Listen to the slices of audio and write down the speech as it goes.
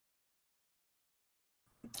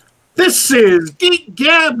This is Geek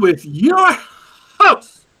Gab with your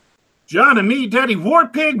host, John and me, Daddy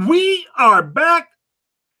Warpig. We are back,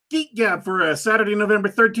 Geek Gab, for Saturday, November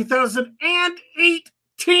 3rd,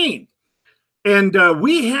 2018. And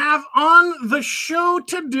we have on the show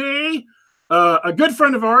today a good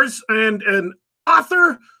friend of ours and an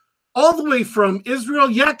author all the way from Israel,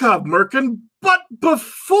 Yaakov Merkin. But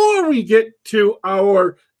before we get to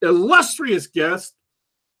our illustrious guest,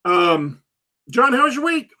 John, how was your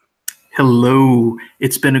week? Hello.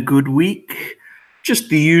 It's been a good week. Just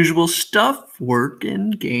the usual stuff,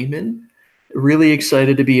 working, gaming. Really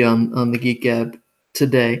excited to be on the Geek Gab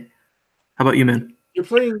today. How about you, man? You're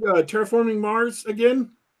playing Terraforming Mars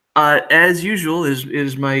again? As usual,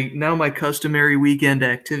 is my customary weekend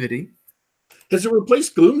activity. Has it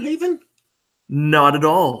replaced Gloomhaven? Not at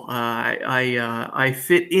all. I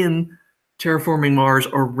fit in Terraforming Mars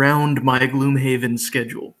around my Gloomhaven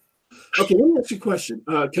schedule. Okay, let me ask you a question.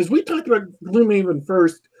 Because we talked about Gloomhaven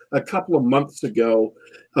first a couple of months ago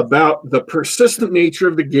about the persistent nature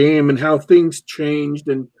of the game and how things changed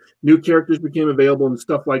and new characters became available and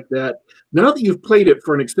stuff like that. Now that you've played it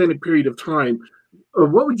for an extended period of time,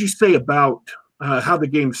 what would you say about how the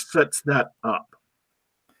game sets that up?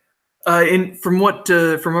 From what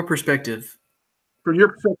perspective? From your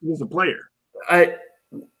perspective as a player. I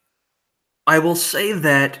will say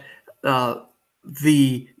that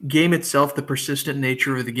the game itself, the persistent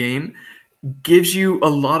nature of the game, gives you a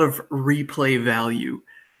lot of replay value.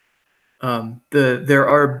 There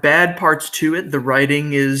are bad parts to it. The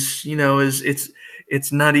writing is it's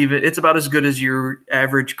about as good as your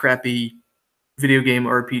average crappy video game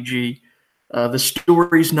RPG. The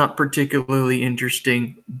story's not particularly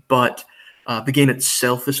interesting, but the game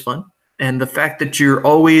itself is fun. And the fact that you're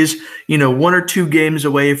always, one or two games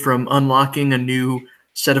away from unlocking a new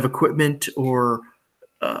set of equipment or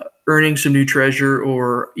earning some new treasure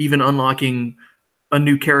or even unlocking a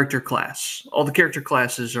new character class. All the character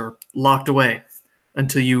classes are locked away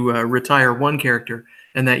until you retire one character,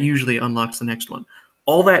 and that usually unlocks the next one.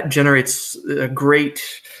 All that generates a great...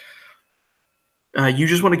 you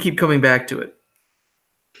just want to keep coming back to it.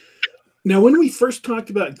 Now, when we first talked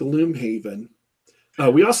about Gloomhaven,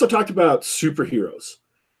 we also talked about superheroes.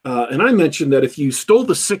 And I mentioned that if you stole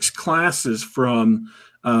the 6 classes from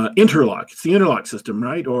Interlock, it's the Interlock system,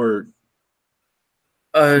 right? Or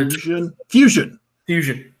Fusion.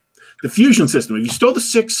 The Fusion system. If you stole the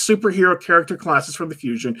 6 superhero character classes from the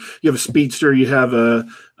Fusion, you have a speedster, you have a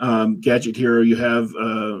gadget hero, you have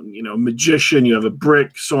a magician, you have a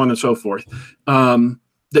brick, so on and so forth.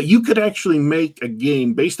 That you could actually make a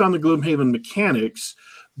game based on the Gloomhaven mechanics,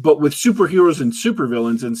 but with superheroes and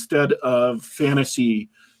supervillains instead of fantasy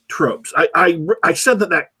tropes. I said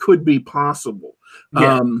that could be possible.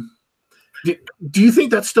 Yeah. Do you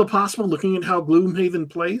think that's still possible, looking at how Gloomhaven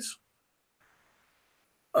plays?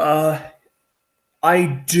 I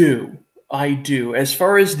do. As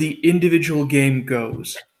far as the individual game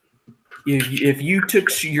goes, if you took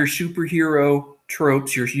your superhero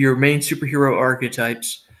tropes, your main superhero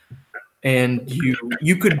archetypes, and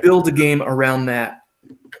you could build a game around that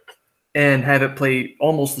and have it play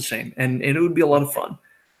almost the same, and it would be a lot of fun.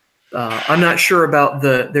 I'm not sure about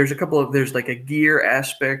there's like a gear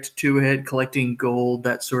aspect to it, collecting gold,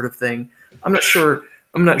 that sort of thing. I'm not sure.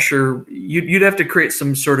 You'd have to create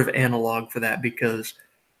some sort of analog for that, because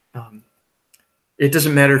it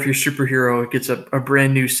doesn't matter if your superhero gets a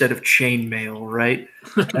brand new set of chainmail, right?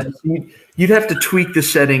 You'd have to tweak the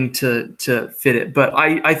setting to fit it. But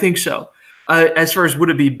I think so. As far as would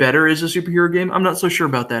it be better as a superhero game, I'm not so sure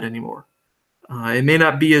about that anymore. It may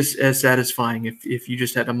not be as satisfying if you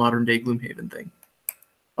just had a modern day Gloomhaven thing.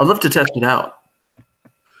 I'd love to test it out.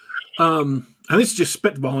 And this is just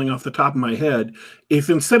spitballing off the top of my head. If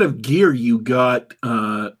instead of gear you got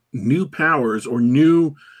new powers or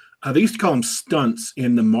new, they used to call them stunts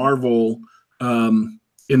in the Marvel, in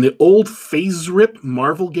the old Phase Rip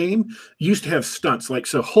Marvel game, you used to have stunts.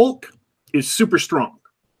 So Hulk is super strong.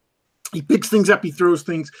 He picks things up, he throws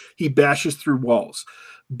things, he bashes through walls.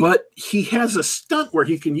 But he has a stunt where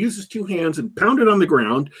he can use his 2 hands and pound it on the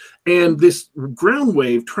ground, and this ground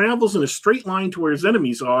wave travels in a straight line to where his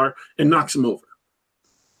enemies are and knocks them over.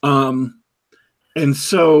 And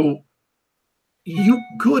so you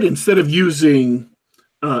could, instead of using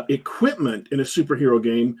equipment in a superhero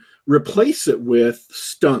game, replace it with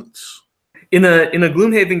stunts. In a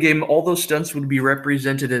Gloomhaven game, all those stunts would be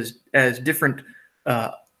represented as different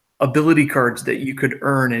ability cards that you could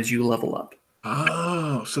earn as you level up.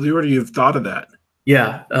 Oh, so they already have thought of that.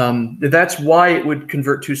 Yeah, that's why it would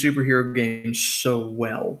convert to superhero games so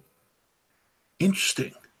well.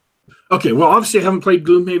 Interesting. Okay, well, obviously I haven't played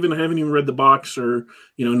Gloomhaven. I haven't even read the box or,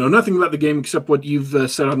 know nothing about the game except what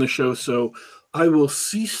you've said on the show. So I will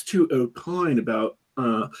cease to opine about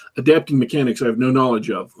adapting mechanics I have no knowledge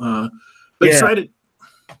of. But excited.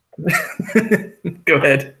 Go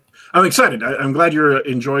ahead. I'm excited. I'm glad you're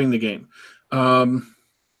enjoying the game.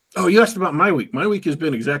 You asked about my week. My week has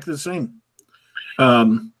been exactly the same.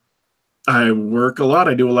 I work a lot.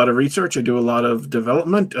 I do a lot of research. I do a lot of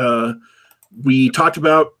development. We talked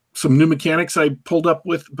about some new mechanics I pulled up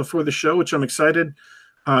with before the show, which I'm excited.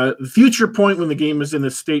 The future point when the game is in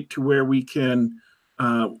a state to where we can,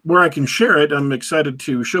 where I can share it, I'm excited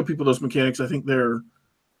to show people those mechanics. I think they're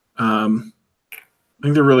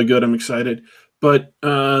really good. I'm excited, but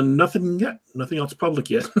nothing yet. Nothing else public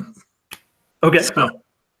yet. Okay. So,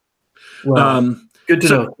 good to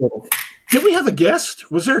know. Did we have a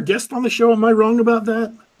guest? Was there a guest on the show? Am I wrong about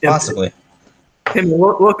that? Possibly. Hey,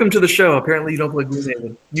 welcome to the show. Apparently, you don't play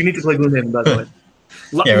Gloomhaven. You need to play Gloomhaven, by the way.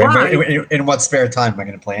 Yeah, in what spare time am I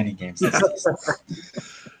going to play any games?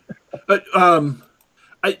 But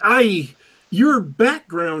your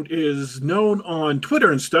background is known on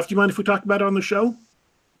Twitter and stuff. Do you mind if we talk about it on the show?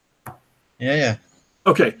 Yeah.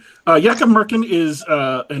 Okay. Jakob Merkin is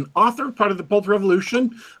an author, part of the Pulp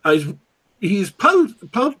Revolution. He's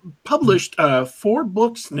published 4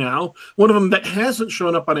 books now. One of them that hasn't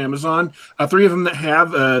shown up on Amazon. 3 of them that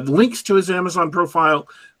have. Links to his Amazon profile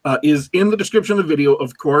is in the description of the video,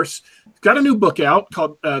 of course. He's got a new book out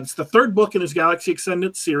called, it's the 3rd book in his Galaxy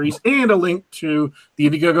Ascendant series, and a link to the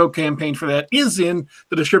Indiegogo campaign for that is in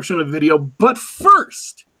the description of the video. But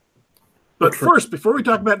first, before we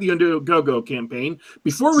talk about the Indiegogo campaign,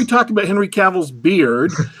 before we talk about Henry Cavill's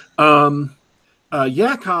beard,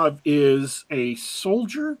 Yakov is a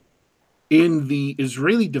soldier in the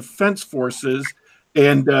Israeli Defense Forces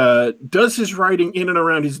and does his writing in and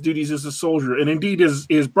around his duties as a soldier, and indeed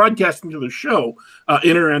is broadcasting to the show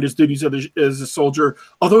in and around his duties as a soldier.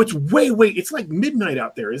 Although it's it's like midnight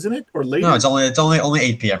out there, isn't it, or later? No, it's only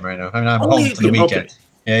 8 p.m. right now. I mean, I'm home for the weekend. Okay.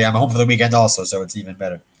 Yeah, I'm home for the weekend also, so it's even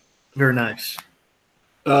better. Very nice.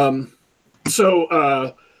 You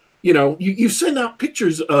send out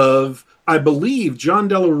pictures of, I believe, John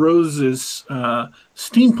Della Rose's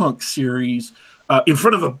steampunk series in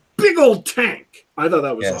front of a big old tank. I thought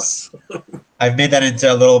that was awesome. I've made that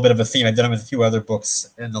into a little bit of a theme. I've done it with a few other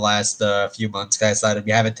books in the last few months. I decided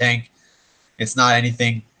we have a tank. It's not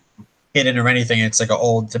anything hidden or anything. It's like an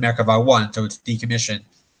old Merkava 1, so it's decommissioned.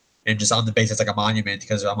 And just on the base, it's like a monument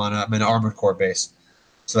because I'm in an Armored Corps base.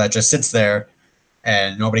 So that just sits there,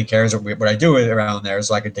 and nobody cares what I do around there.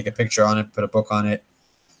 So I can take a picture on it, put a book on it,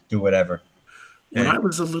 do whatever. When I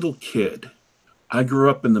was a little kid, I grew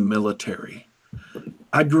up in the military.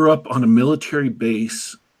 I grew up on a military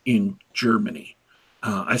base in Germany.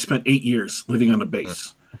 I spent 8 years living on a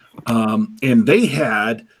base. And they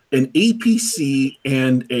had an APC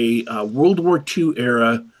and a World War II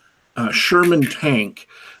era Sherman tank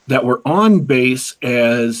that were on base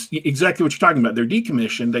as exactly what you're talking about. They're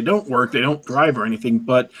decommissioned. They don't work. They don't drive or anything,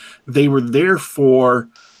 but they were there for,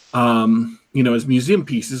 as museum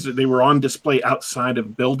pieces. They were on display outside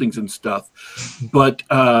of buildings and stuff. But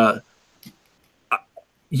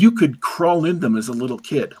you could crawl in them as a little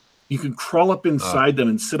kid. You could crawl up inside them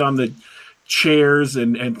and sit on the chairs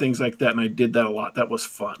and things like that. And I did that a lot. That was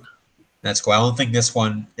fun. That's cool. I don't think this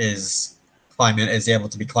one is able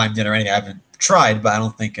to be climbed in or anything. I haven't tried, but I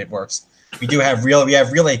don't think it works. We have real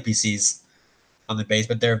APCs on the base,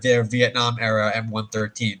 but they're Vietnam era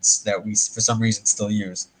M113s that we for some reason still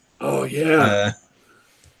use. Oh yeah.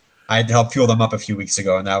 I had to help fuel them up a few weeks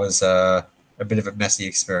ago, and that was a bit of a messy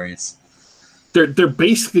experience. They're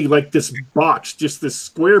basically like this box, just this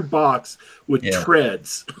square box with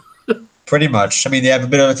treads. Pretty much. I mean, they have a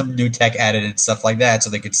bit of some new tech added and stuff like that, so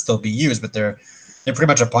they could still be used, but they're pretty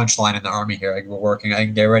much a punchline in the Army here. Like, we're working. I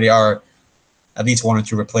think there already are at least 1 or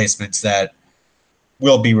 2 replacements that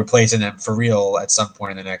will be replacing them for real at some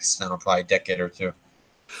point in the next, probably decade or 2.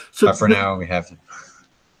 So but for now, we have them.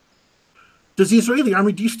 Does the Israeli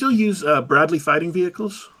Army, do you still use Bradley fighting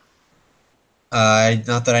vehicles?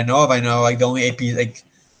 Not that I know of. I know like the only AP, like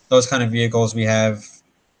those kind of vehicles we have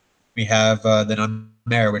the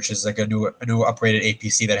Namer, which is like a new upgraded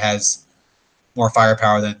APC that has more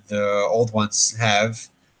firepower than the old ones have,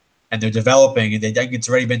 and they're developing. And I think it's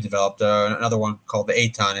already been developed. Another one called the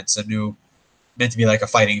Aton. It's meant to be like a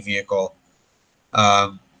fighting vehicle,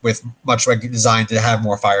 with much designed to have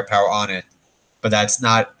more firepower on it. But that's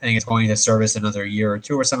not. I think it's going into service another year or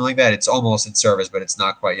 2 or something like that. It's almost in service, but it's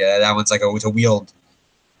not quite yet. That one's like a wheeled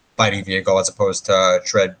fighting vehicle as opposed to a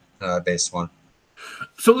tread based one.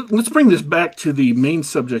 So let's bring this back to the main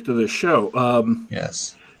subject of this show.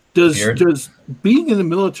 Yes. Beard. Does being in the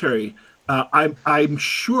military, I'm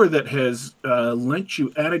sure that has lent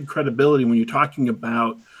you added credibility when you're talking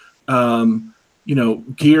about,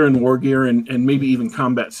 gear and war gear and maybe even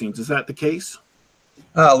combat scenes. Is that the case?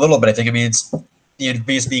 A little bit, I think. I mean, it's the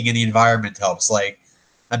base being in the environment helps. Like,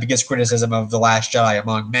 my biggest criticism of The Last Jedi,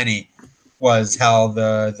 among many, was how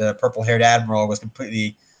the purple-haired admiral was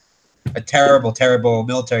completely a terrible, terrible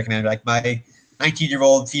military commander. Like, my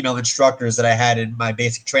 19-year-old female instructors that I had in my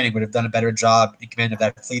basic training would have done a better job in command of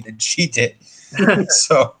that fleet than she did.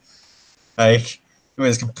 So, like, it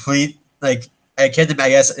was complete. Like, I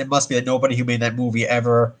guess it must be that nobody who made that movie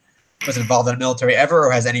ever was involved in the military ever,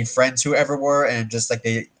 or has any friends who ever were, and just like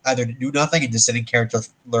they either knew nothing and just didn't care to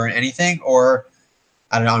learn anything, or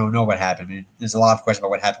I don't know what happened. I mean, there's a lot of questions about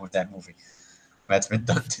what happened with that movie. But it's been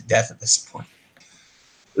done to death at this point.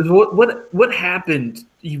 What happened?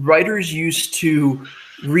 Writers used to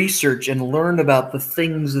research and learn about the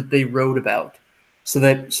things that they wrote about, so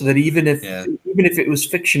that even if it was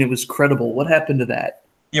fiction, it was credible. What happened to that?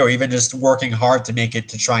 Even just working hard to make it,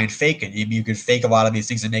 to try and fake it. You could fake a lot of these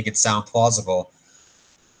things and make it sound plausible,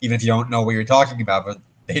 even if you don't know what you're talking about. But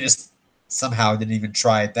they just somehow didn't even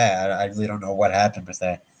try that. I really don't know what happened with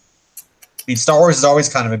that. I mean, Star Wars is always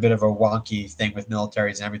kind of a bit of a wonky thing with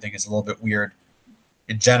militaries, and everything is a little bit weird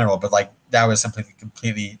in general. But like that was something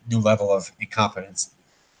completely new level of incompetence.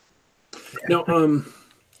 Now,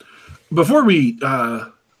 before we.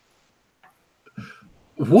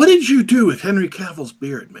 What did you do with Henry Cavill's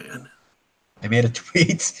beard, man? I made a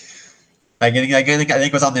tweet. I think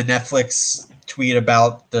it was on the Netflix tweet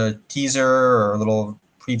about the teaser or a little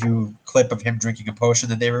preview clip of him drinking a potion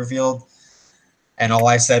that they revealed. And all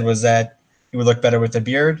I said was that he would look better with a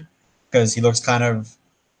beard because he looks kind of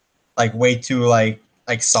like way too like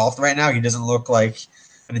soft right now. He doesn't look like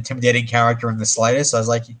an intimidating character in the slightest. So I was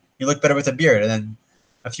like, you look better with a beard. And then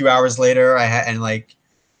a few hours later, like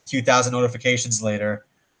 2,000 notifications later,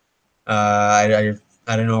 I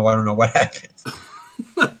don't know what happened.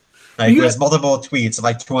 Like there's multiple tweets of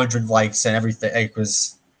like 200 likes and everything. It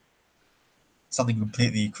was something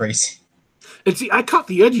completely crazy. And see, I caught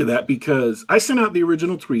the edge of that because I sent out the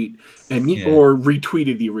original tweet or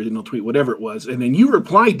retweeted the original tweet, whatever it was, and then you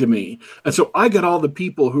replied to me, and so I got all the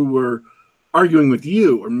people who were arguing with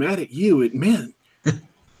you or mad at you. It meant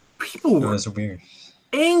people were weird,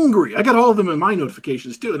 angry. I got all of them in my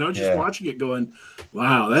notifications too, and I was just watching it, going,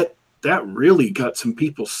 "Wow, that really got some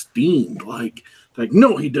people steamed." Like,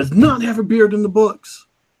 no, he does not have a beard in the books.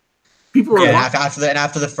 People are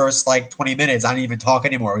after the first like 20 minutes, I didn't even talk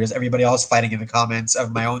anymore because everybody else fighting in the comments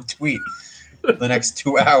of my own tweet for the next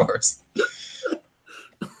 2 hours.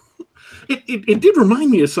 It did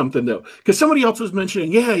remind me of something though, because somebody else was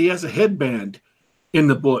mentioning, he has a headband in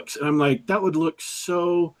the books, and I'm like, that would look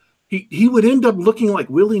so. He would end up looking like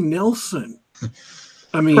Willie Nelson.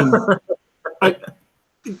 I mean,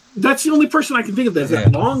 that's the only person I can think of that has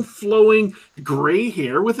that long, flowing gray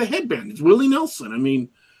hair with a headband. It's Willie Nelson. I mean,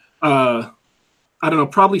 I don't know,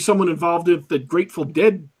 probably someone involved with the Grateful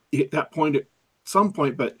Dead at that point, at some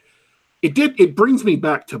point, but it brings me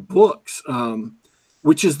back to books,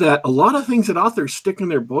 which is that a lot of things that authors stick in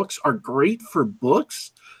their books are great for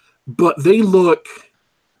books, but they look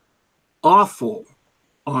awful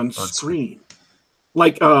on screen.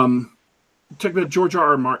 Like, check out George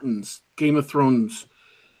R.R. Martin's Game of Thrones,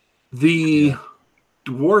 the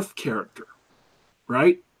dwarf character,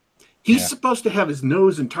 right? He's supposed to have his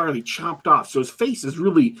nose entirely chopped off, so his face is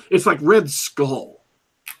it's like Red Skull,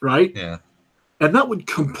 right? Yeah. And that would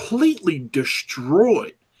completely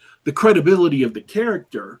destroy the credibility of the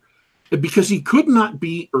character because he could not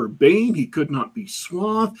be urbane, he could not be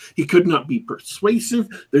suave, he could not be persuasive.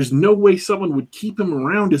 There's no way someone would keep him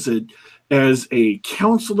around as a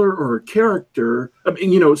counselor or a character, I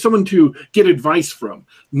mean, someone to get advice from.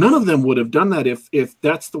 None of them would have done that if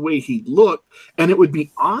that's the way he looked. And it would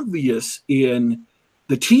be obvious in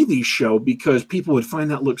the TV show because people would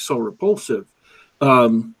find that look so repulsive.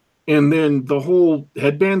 And then the whole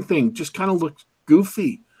headband thing just kind of looked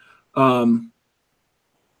goofy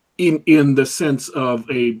in the sense of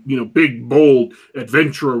a big, bold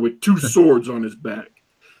adventurer with two swords on his back.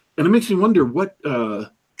 And it makes me wonder what...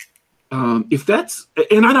 if that's,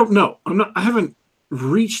 and I don't know, I haven't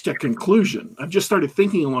reached a conclusion. I've just started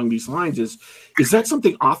thinking along these lines. Is that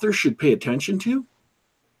something authors should pay attention to?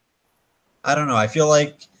 I don't know. I feel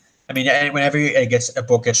like, whenever a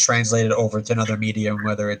book gets translated over to another medium,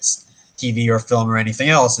 whether it's TV or film or anything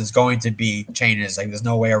else, there's going to be changes. Like there's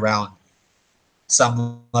no way around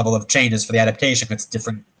some level of changes for the adaptation. It's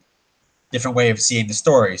a different way of seeing the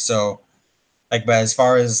story. So, but as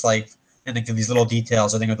far as like And like these little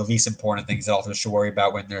details, I think, are the least important things that authors should worry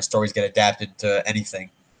about when their stories get adapted to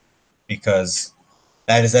anything, because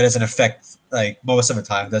that doesn't affect, like, most of the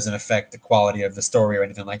time it doesn't affect the quality of the story or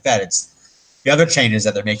anything like that. It's the other changes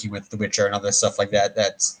that they're making with The Witcher and other stuff like that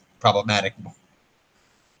that's problematic.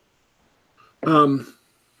 So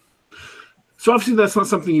obviously that's not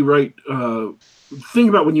something you write. Think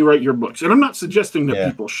about when you write your books, and I'm not suggesting that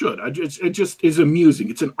people should. It just is amusing.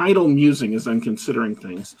 It's an idle musing as I'm considering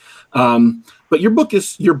things. But your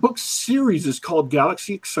book series is called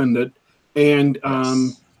Galaxy Extended, and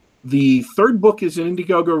the third book is in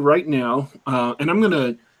Indiegogo right now.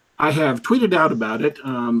 And I have tweeted out about it,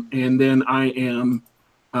 and then I am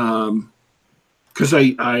because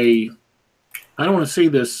I don't want to say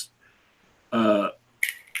this.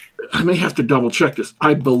 I may have to double check this.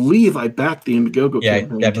 I believe I backed the Indiegogo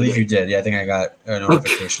campaign. Yeah, I believe you did. Yeah, I think I got a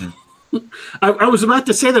notification. Okay. I was about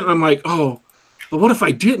to say that, and I'm like, oh, but what if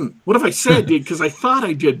I didn't? What if I said I did because I thought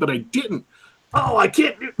I did, but I didn't? Oh, I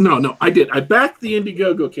can't. No, I did. I backed the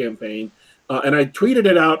Indiegogo campaign, and I tweeted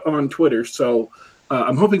it out on Twitter. So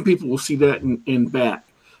I'm hoping people will see that in back.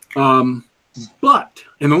 And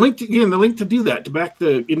the link to do that, to back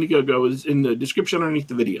the Indiegogo, is in the description underneath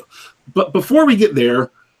the video. But before we get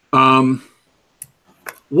there,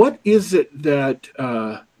 what is it that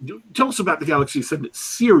tell us about the Galaxy Extended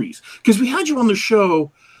series? Because we had you on the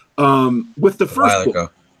show with the first book. Ago.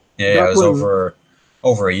 Yeah, it was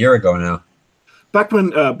over a year ago now. Back when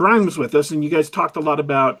Brian was with us, and you guys talked a lot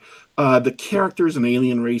about the characters and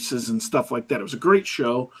alien races and stuff like that. It was a great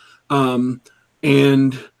show. But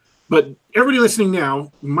everybody listening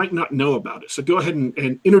now might not know about it. So go ahead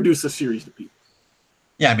and introduce the series to people.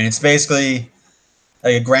 Yeah, I mean, it's basically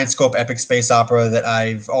like a grand scope epic space opera that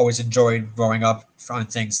I've always enjoyed growing up on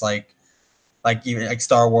things like even like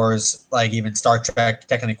Star Wars, like even Star Trek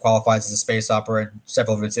technically qualifies as a space opera in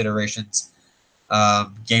several of its iterations.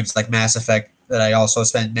 Games like Mass Effect that I also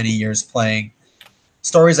spent many years playing.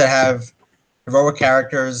 Stories that have heroic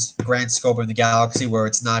characters, grand scope of the galaxy, where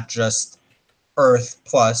it's not just Earth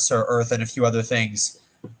plus or Earth and a few other things,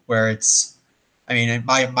 where it's, I mean, in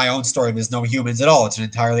my own story, there's no humans at all. It's an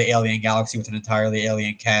entirely alien galaxy with an entirely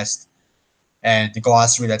alien cast, and the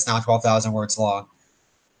glossary that's now 12,000 words long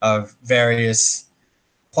of various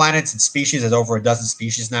planets and species. There's over a dozen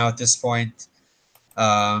species now at this point.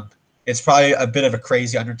 It's probably a bit of a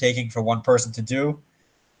crazy undertaking for one person to do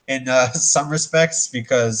in some respects,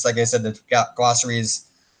 because, like I said, the glossary is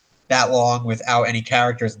that long without any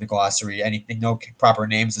characters in the glossary. Anything, no proper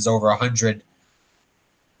names. There's over 100,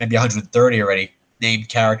 maybe 130 already named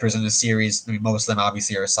characters in the series. I mean, most of them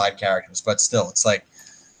obviously are side characters, but still, it's like,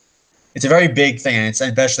 it's a very big thing. And it's,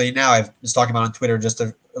 especially now, I was talking about on Twitter just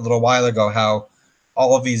a little while ago how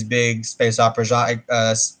all of these big space opera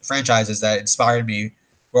franchises that inspired me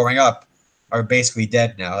growing up are basically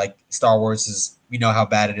dead now. Like Star Wars is, we know how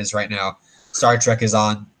bad it is right now. Star Trek is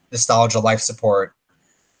on nostalgia life support,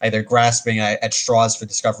 either grasping at straws for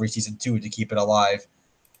Discovery Season 2 to keep it alive.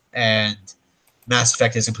 And Mass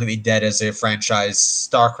Effect is completely dead as a franchise.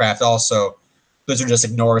 StarCraft also, Blizzard just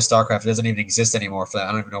ignores StarCraft. It doesn't even exist anymore for that.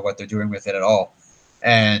 I don't even know what they're doing with it at all.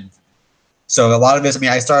 And so a lot of this, I mean,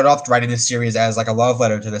 I started off writing this series as like a love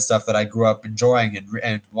letter to the stuff that I grew up enjoying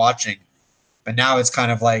and watching. But now it's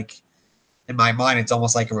kind of like, in my mind, it's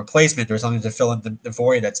almost like a replacement or something to fill in the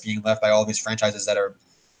void that's being left by all these franchises that are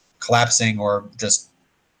collapsing or just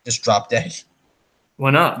drop dead. Why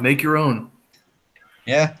not? Make your own.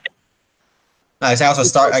 Yeah. Nice. Also,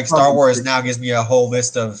 Star Wars now gives me a whole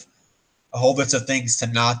list of things to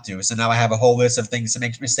not do. So now I have a whole list of things to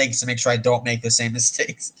make mistakes to make sure I don't make the same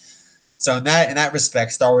mistakes. So in that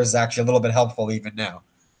respect, Star Wars is actually a little bit helpful even now,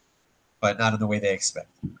 but not in the way they expect.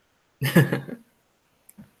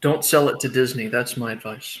 Don't sell it to Disney. That's my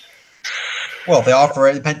advice. Well, if they offer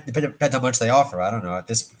it, depends how much they offer. I don't know at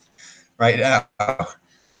this right now.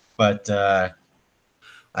 But I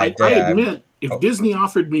admit, if Disney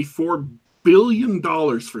offered me $4 billion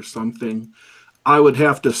for something, I would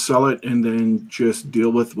have to sell it and then just deal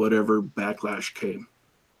with whatever backlash came.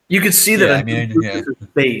 You could see that on his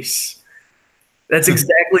face. That's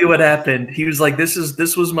exactly what happened. He was like, "This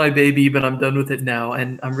was my baby, but I'm done with it now,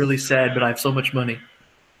 and I'm really sad, but I have so much money."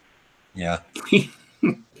 Yeah.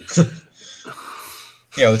 It's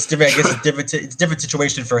different. I guess it's a different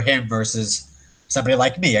situation for him versus somebody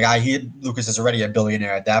like me. Lucas is already a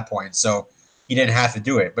billionaire at that point, so he didn't have to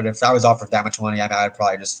do it. But if I was offered that much money, I'd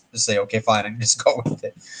probably just say, okay, fine, and just go with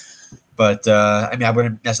it. But I mean, I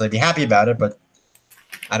wouldn't necessarily be happy about it, but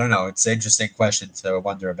I don't know. It's an interesting question to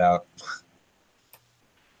wonder about.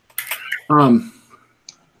 So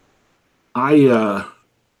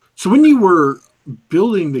when you were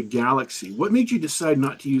building the galaxy, what made you decide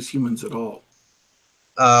not to use humans at all?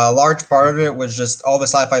 A large part of it was just all the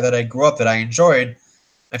sci-fi that I grew up that I enjoyed.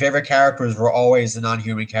 My favorite characters were always the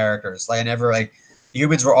non-human characters. Like I never like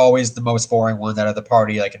humans were always the most boring ones out of the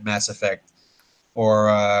party, like in Mass Effect, or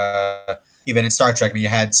even in Star Trek. I mean, you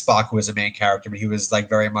had Spock, who was a main character, but he was like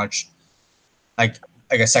very much like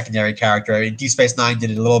a secondary character. I mean, Deep Space Nine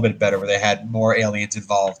did it a little bit better, where they had more aliens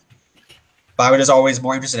involved. But I was just always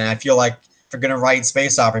more interested in it. I feel like if you're gonna write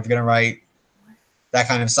space opera, if you're gonna write that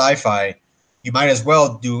kind of sci-fi, you might as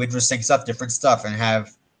well do interesting stuff, different stuff, and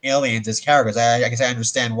have aliens as characters. I guess I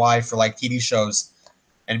understand why for like TV shows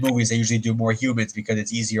and movies they usually do more humans because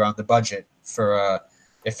it's easier on the budget for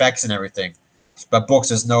effects and everything. But books,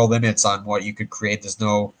 there's no limits on what you could create. There's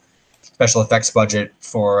no special effects budget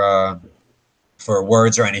for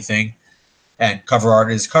words or anything. And cover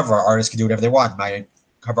art is cover art. Artists can do whatever they want. My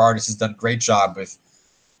cover artist has done a great job with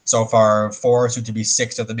so far 4, soon to be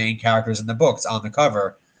 6 of the main characters in the books on the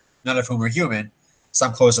cover, none of whom are human.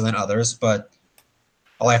 Some closer than others, but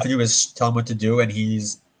all I have to do is tell him what to do, and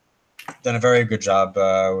he's done a very good job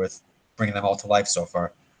with bringing them all to life so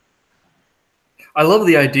far. I love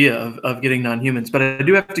the idea of getting non-humans, but I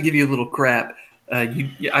do have to give you a little crap.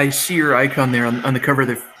 I see your icon there on the cover of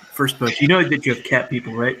the first book. You know that you have cat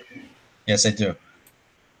people, right? Yes, I do.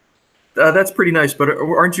 That's pretty nice, but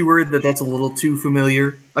aren't you worried that that's a little too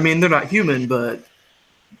familiar? I mean, they're not human, but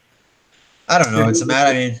I don't know. It's a matter.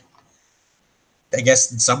 I mean, I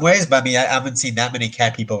guess in some ways, but I mean, I haven't seen that many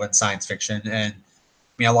cat people in science fiction, and I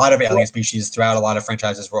mean, a lot of alien species throughout a lot of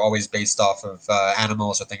franchises were always based off of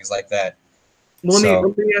animals or things like that. Well,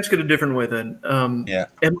 let me ask it a different way then. Yeah.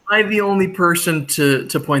 Am I the only person to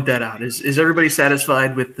point that out? Is everybody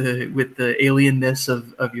satisfied with the alienness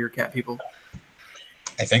of your cat people?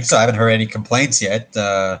 I think so. I haven't heard any complaints yet.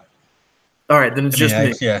 All right, then it's just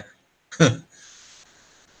me. Yeah.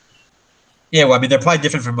 Yeah, well, I mean, they're probably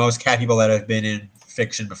different from most cat people that have been in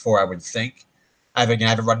fiction before, I would think. I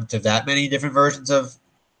haven't run into that many different versions of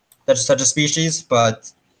such a species,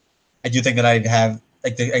 but I do think that I have,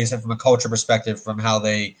 like I said, from a culture perspective, from how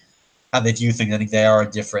they view things, I think they are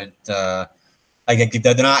different. Like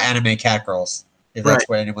they're not anime cat girls, if that's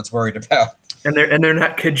what anyone's worried about. And they're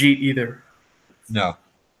not Khajiit either. No.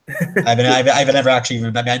 I haven't ever actually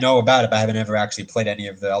even, I mean, I know about it, but I haven't ever actually played any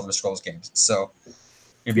of the Elder Scrolls games, so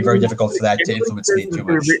it'd be very difficult for that to influence me too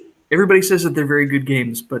much. Everybody says that they're very good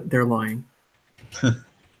games, but they're lying. Even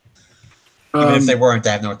if they weren't,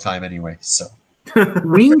 I have no time anyway. So,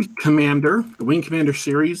 Wing Commander, the Wing Commander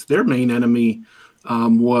series, their main enemy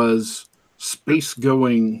was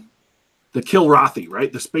space-going, the Kilrathi,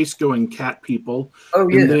 right? The space-going cat people. Oh,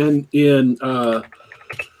 yeah. And then in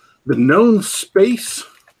the known space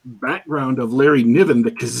background of Larry Niven,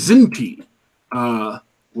 the Kzinti,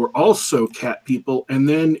 were also cat people. And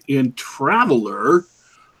then in Traveler,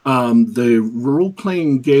 the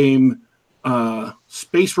role-playing game,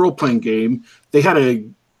 space role-playing game, they had a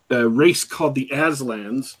race called the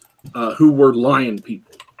Aslans, who were lion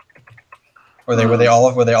people. Were they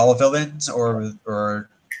all villains or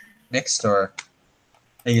mixed, or are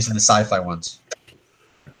you using the sci-fi ones?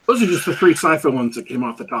 Those are just the 3 sci-fi ones that came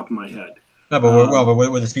off the top of my head. No, but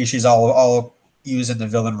were the species all using the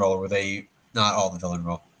villain role, or were they not all the villain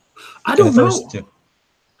role? I don't know.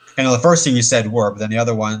 I know the first 2 you said were, but then the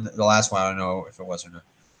other one, the last one, I don't know if it was or not.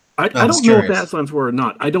 I don't know if Aslans were or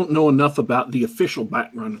not. I don't know enough about the official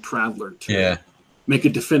background of Traveler to make a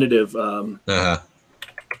definitive. And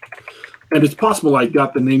it's possible I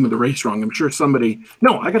got the name of the race wrong. I'm sure somebody.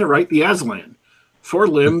 No, I got it right. The Aslan,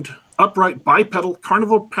 4-limbed, upright, bipedal,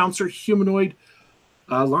 carnivore, pouncer, humanoid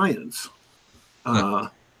lions.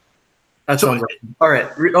 That's all right.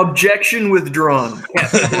 Objection withdrawn.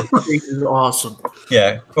 This is awesome.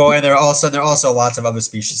 Yeah. Well, and there are also lots of other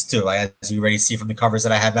species too. Like, as you already see from the covers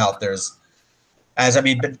that I have out,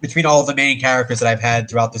 between all of the main characters that I've had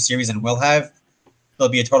throughout the series and will have,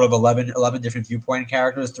 there'll be a total of 11 different viewpoint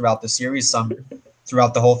characters throughout the series. Some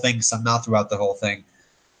throughout the whole thing, some not throughout the whole thing,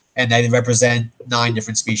 and they represent 9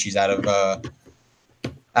 different species out of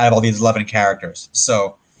all these 11 characters.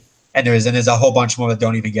 So. And there's a whole bunch more that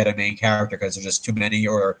don't even get a main character because there's just too many,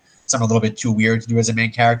 or some are a little bit too weird to do as a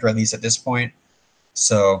main character, at least at this point.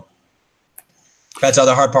 So that's the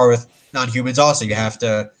other hard part with non-humans also. You have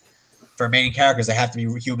to, for main characters, they have to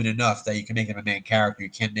be human enough that you can make them a main character. You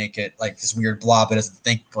can't make it like this weird blob that doesn't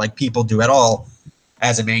think like people do at all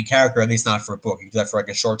as a main character, at least not for a book. You can do that for like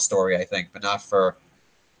a short story, I think, but not for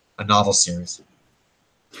a novel series.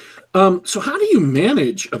 So how do you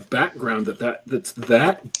manage a background that's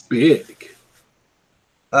that big?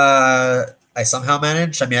 I somehow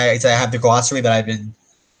manage. I mean, I have the glossary that I've been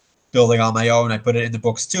building on my own. I put it in the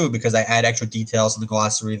books too because I add extra details in the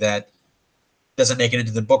glossary that doesn't make it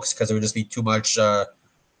into the books because it would just be too much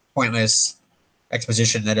pointless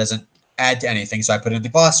exposition that doesn't add to anything. So I put it in the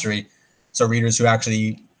glossary so readers who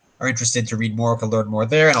actually are interested to read more can learn more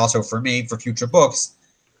there. And also for me, for future books,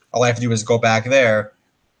 all I have to do is go back there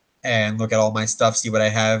and look at all my stuff, see what I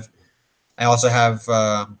have. I also have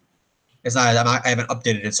I haven't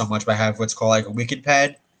updated it so much, but I have what's called like a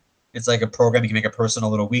WikiPad. It's like a program you can make a personal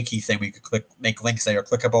little wiki thing where you can make links that are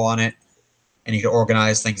clickable on it, and you can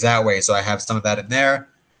organize things that way. So I have some of that in there,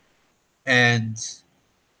 and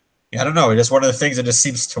yeah, I don't know. It's just one of the things that just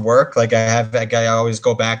seems to work. Like I always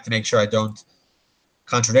go back to make sure I don't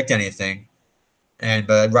contradict anything,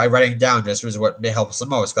 but writing down just is what helps the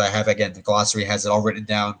most. But I have again the glossary has it all written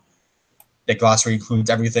down. The glossary includes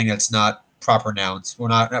everything that's not proper nouns. We're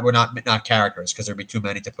not characters because there'd be too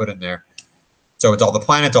many to put in there. So it's all the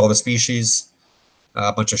planets, all the species,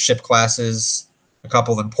 a bunch of ship classes, a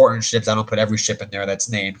couple of important ships. I don't put every ship in there that's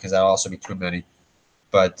named because that'll also be too many.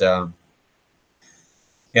 But yeah,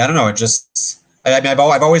 I don't know. It just I've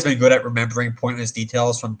always been good at remembering pointless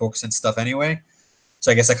details from books and stuff anyway.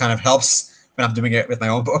 So I guess that kind of helps when I'm doing it with my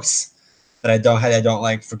own books. That I don't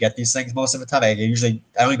like forget these things most of the time. I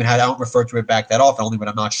don't refer to it back that often. Only when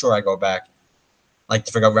I'm not sure I go back, like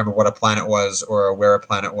to remember what a planet was or where a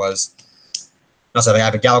planet was. Also, I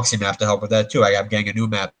have a galaxy map to help with that too. I'm getting a new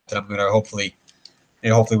map that I'm gonna hopefully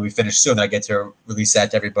we finish soon. I get to release that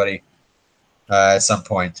to everybody at some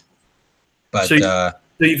point. But so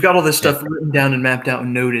you've got all this stuff written down and mapped out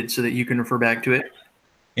and noted so that you can refer back to it.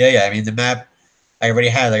 Yeah. I mean, the map. I already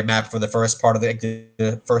had a map for the first part of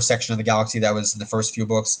the first section of the galaxy that was in the first few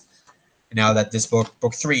books. And now that this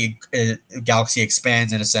book 3, Galaxy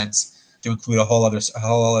expands in a sense to include a whole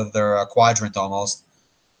other quadrant almost.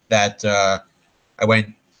 That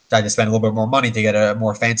I had to spend a little bit more money to get a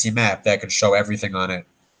more fancy map that could show everything on it,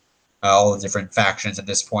 all the different factions at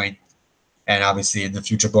this point. And obviously, in the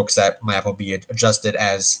future books, that map will be adjusted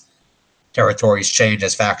as territories change,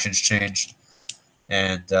 as factions change,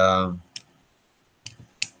 and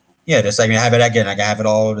yeah, just I have it again. I have it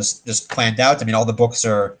all just planned out. I mean, all the books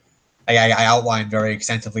are I outlined very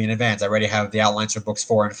extensively in advance. I already have the outlines for books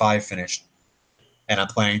 4 and 5 finished, and I'm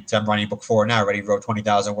writing book 4 now. I already wrote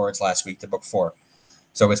 20,000 words last week to book 4,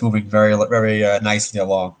 so it's moving very nicely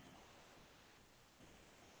along.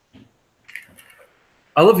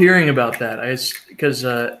 I love hearing about that. Because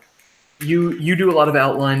you do a lot of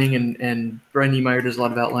outlining, and Brian Niemeyer does a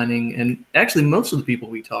lot of outlining, and actually most of the people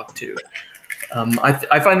we talk to.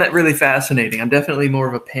 I find that really fascinating. I'm definitely more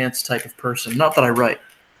of a pants type of person. Not that I write.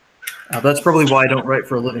 That's probably why I don't write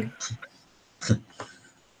for a living.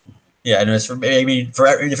 Yeah, and it's for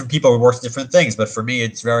different people it works different things, but for me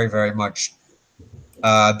it's very, very much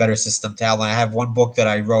a better system to outline. I have one book that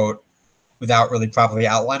I wrote without really properly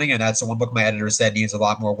outlining, and that's the one book my editor said needs a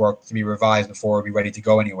lot more work to be revised before it'll be ready to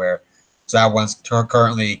go anywhere. So that one's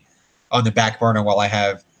currently on the back burner while I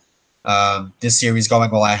have this series going,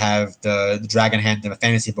 while I have the Dragon Hand, the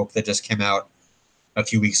fantasy book that just came out a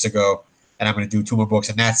few weeks ago, and I'm going to do 2 more books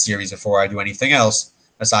in that series before I do anything else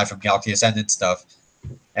aside from Galaxy Ascendant stuff.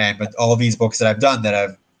 But all of these books that I've done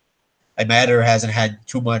my editor hasn't had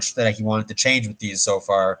too much that he wanted to change with these so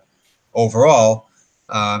far overall,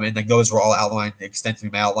 and like those were all outlined extensively.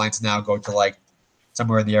 My outlines now go to like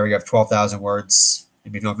somewhere in the area of 12,000 words,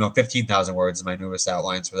 maybe 15,000 words in my newest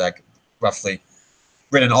outlines for that, roughly,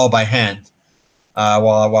 written all by hand,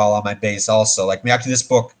 while on my base also. Like actually this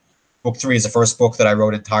book 3 is the first book that I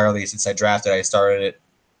wrote entirely since I drafted. I started it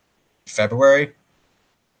in February,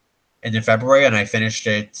 and I finished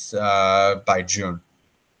it by June,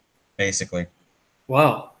 basically.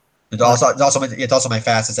 Wow. It's also my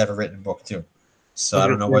fastest ever written book too. So I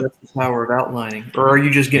don't know what the power of outlining, or are you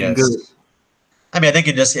just getting good? I mean, I think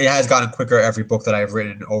it has gotten quicker every book that I've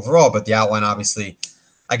written overall, but the outline, obviously,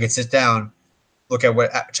 I could sit down, look at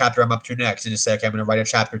what chapter I'm up to next, and just say, okay, I'm going to write a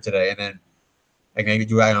chapter today, and then I maybe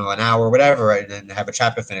do an hour or whatever, right, and then have a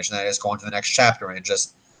chapter finished, and then I just go on to the next chapter and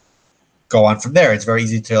just go on from there. It's very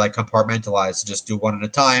easy to like compartmentalize, to just do one at a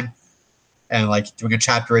time, and like doing a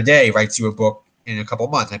chapter a day writes you a book in a couple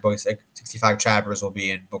months. My book's like 65 chapters will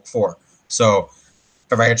be in book 4. So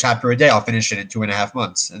if I write a chapter a day, I'll finish it in 2.5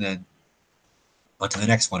 months, and then on to the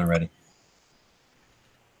next one already.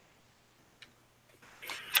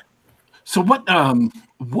 So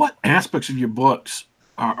what aspects of your books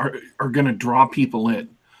are going to draw people in?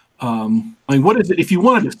 I mean, what is it if you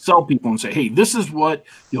wanted to sell people and say, hey, this is what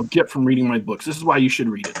you'll get from reading my books, this is why you should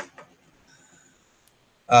read it?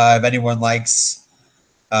 If anyone likes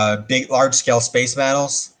large scale space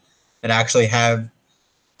battles that actually have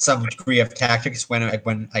some degree of tactics when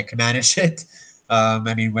I can manage it.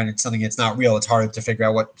 I mean, when it's something that's not real, it's harder to figure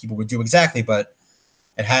out what people would do exactly. But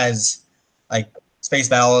it has like space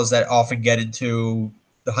battles that often get into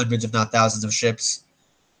the hundreds, if not thousands, of ships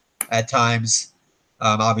at times.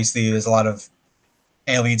 Obviously, there's a lot of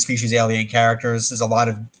alien species, alien characters. There's a lot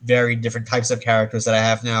of very different types of characters that I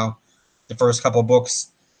have now. The first couple books,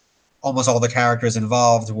 almost all the characters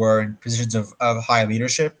involved were in positions of high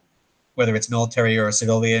leadership, whether it's military or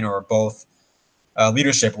civilian or both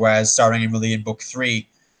leadership. Whereas starting really in book 3,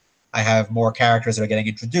 I have more characters that are getting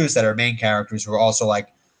introduced that are main characters who are also like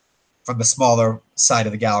from the smaller side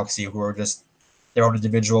of the galaxy, who are just their own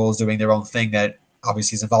individuals doing their own thing that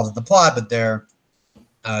obviously is involved in the plot, but they're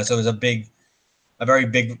so there's a very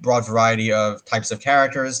big, broad variety of types of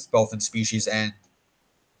characters, both in species and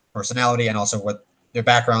personality, and also what their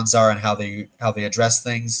backgrounds are and how they address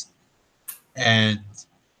things. And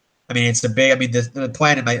I mean, it's a big. I mean, the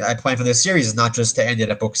plan. I plan for this series is not just to end it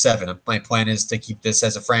at book 7. My plan is to keep this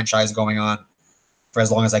as a franchise going on for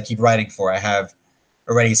as long as I keep writing for. I have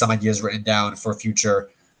already some ideas written down for future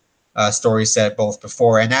stories set both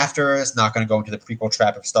before and after. It's not going to go into the prequel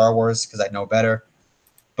trap of Star Wars because I know better.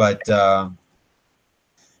 But I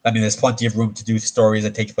mean, there's plenty of room to do stories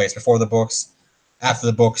that take place before the books, after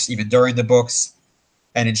the books, even during the books,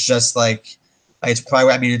 and it's just like it's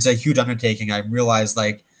probably. I mean, it's a huge undertaking. I realize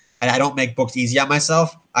like. And I don't make books easy on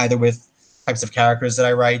myself, either with types of characters that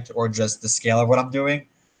I write or just the scale of what I'm doing.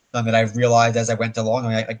 Something that I've realized as I went along.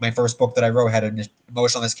 Like my first book that I wrote had an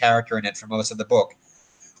emotionless character in it for most of the book,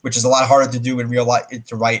 which is a lot harder to do in real life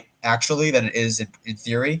to write actually than it is in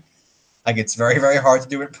theory. Like it's very, very hard to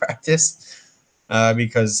do in practice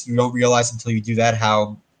because you don't realize until you do that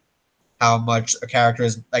how much a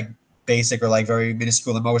character's like basic or like very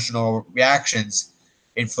minuscule emotional reactions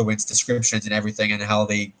influence descriptions and everything and how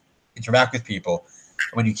they interact with people.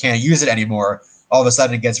 When you can't use it anymore, all of a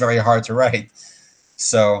sudden it gets very hard to write.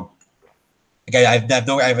 So, okay, I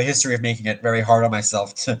have a history of making it very hard on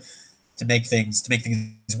myself to make things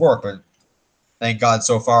work. But thank God,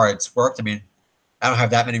 so far it's worked. I mean, I don't have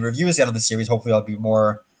that many reviews yet on the series. Hopefully, I'll be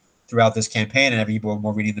more throughout this campaign, and have people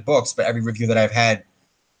more reading the books. But every review that I've had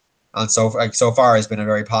on so far has been a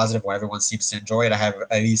very positive one. Everyone seems to enjoy it. I have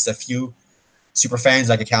at least a few super fans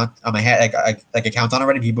I could count on my head, like I count on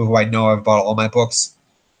already. People who I know have bought all my books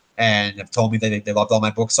and have told me that they loved all my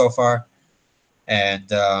books so far. And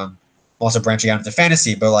also branching out into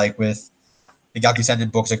fantasy, but like with the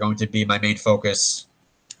Gakusenden books are going to be my main focus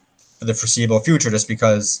for the foreseeable future, just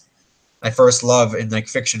because my first love in like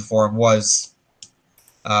fiction form was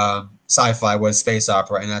sci-fi, was space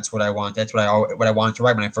opera, and that's what I want. That's what I wanted to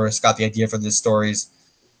write when I first got the idea for these stories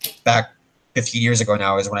back 15 years ago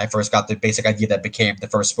now is when I first got the basic idea that became the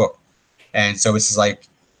first book. And so this is like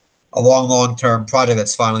a long-term project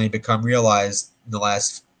that's finally become realized in the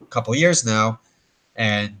last couple of years now.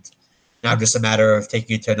 And now just a matter of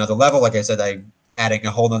taking it to another level. Like I said, I'm adding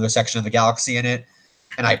a whole other section of the galaxy in it.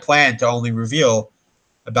 And I plan to only reveal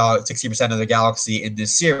about 60% of the galaxy in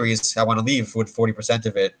this series. I want to leave with 40%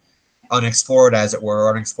 of it unexplored, as it were,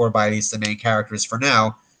 unexplored by at least the main characters for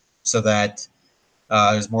now, so that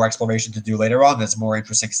there's more exploration to do later on. There's more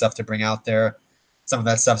interesting stuff to bring out there. Some of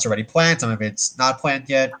that stuff's already planned. Some of it's not planned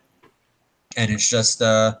yet. And it's just,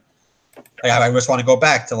 I just want to go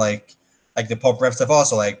back to like the Pope Rev stuff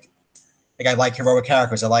also. Like I like heroic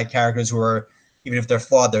characters. I like characters who are, even if they're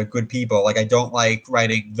flawed, they're good people. Like I don't like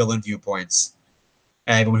writing villain viewpoints.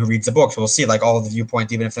 And everyone who reads the books will see like all of the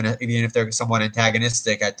viewpoints, even if they're somewhat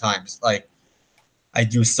antagonistic at times. Like I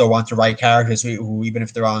do still want to write characters who even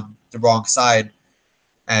if they're on the wrong side,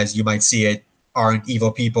 as you might see it, aren't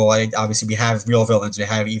evil people. Obviously, we have real villains. We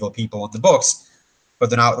have evil people in the books, but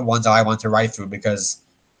they're not the ones I want to write through, because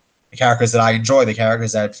the characters that I enjoy, the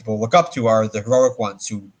characters that people look up to, are the heroic ones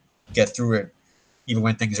who get through it, even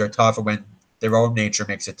when things are tough or when their own nature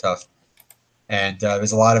makes it tough. And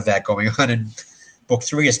there's a lot of that going on in book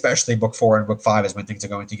 3, especially book 4 and book 5 is when things are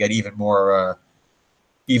going to get even more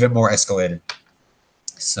escalated.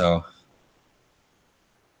 So.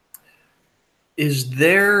 Is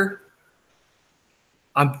there,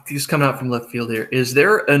 I'm just coming out from left field here, is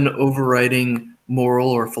there an overriding moral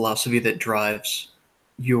or philosophy that drives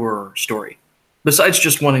your story, besides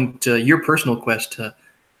just wanting to, your personal quest to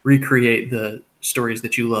recreate the stories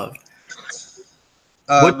that you loved?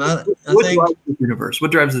 What drives this universe? What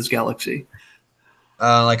drives this galaxy?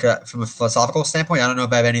 From a philosophical standpoint, I don't know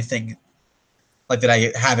if I have anything like that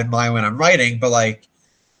I have in mind when I'm writing, but like,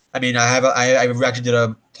 I mean, I actually did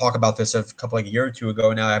a talk about this a year or two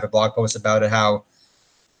ago. Now I have a blog post about it, how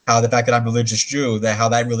the fact that I'm a religious Jew, how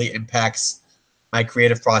that really impacts my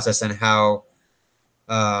creative process, and how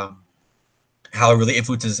how it really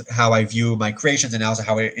influences how I view my creations, and also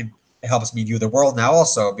how it helps me view the world now.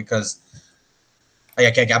 Also, because I'm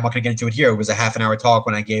not going to get into it here. It was a half an hour talk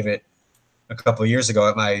when I gave it a couple of years ago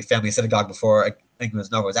at my family synagogue before. I think it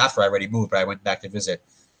was after I already moved, but I went back to visit,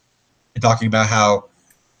 and talking about how,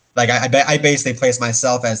 like, I basically place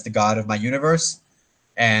myself as the god of my universe,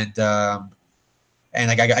 and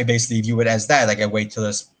like I basically view it as that. Like I wait till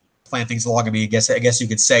this plan things along. I mean, I guess you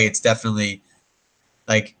could say it's definitely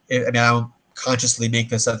like I mean I don't consciously make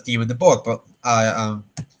this a theme in the book, but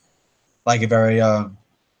like a very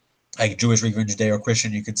like Jewish or even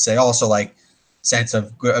Judeo-Christian, you could say also like sense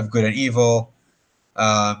of good and evil,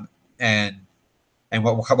 and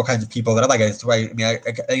what kinds of people that I like. I mean, I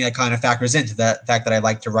think that kind of factors into that fact that I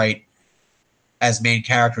like to write as main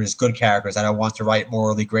characters, good characters. I don't want to write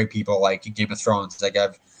morally great people like in Game of Thrones. Like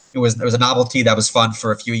it was a novelty that was fun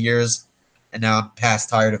for a few years, and now I'm past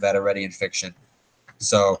tired of that already in fiction.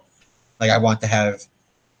 So, like, I want to have,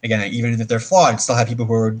 again, even if they're flawed, still have people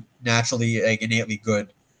who are naturally, like, innately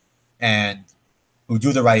good, and who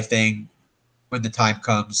do the right thing when the time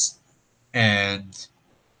comes, and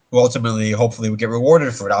who ultimately, hopefully, will get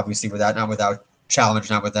rewarded for it. Obviously, not without challenge,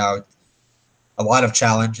 not without a lot of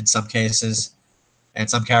challenge in some cases. And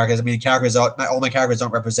some characters, I mean, all my characters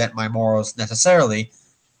don't represent my morals necessarily.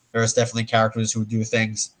 There's definitely characters who do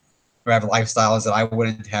things, who have lifestyles that I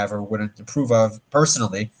wouldn't have or wouldn't approve of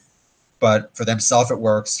personally. But for themselves, it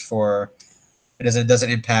works. It doesn't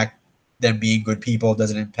impact them being good people. It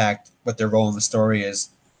doesn't impact what their role in the story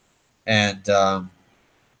is. And yeah,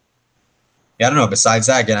 I don't know. Besides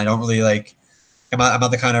that, again, I don't really like. I'm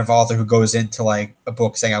not the kind of author who goes into like a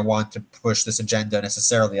book saying I want to push this agenda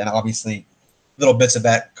necessarily. And obviously, little bits of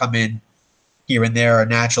that come in here and there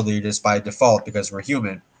naturally just by default because we're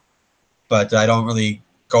human. But I don't really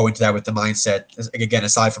go into that with the mindset. Again,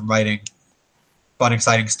 aside from writing fun,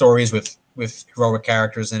 exciting stories with heroic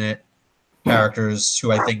characters in it, characters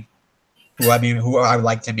who I would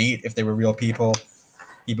like to meet if they were real people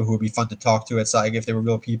who would be fun to talk to outside if they were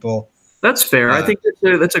real people. That's fair. I think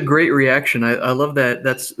that's a great reaction. I love that.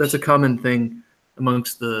 That's a common thing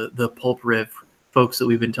amongst the pulp rev folks that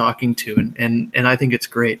we've been talking to, and I think it's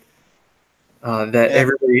great that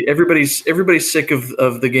everybody's sick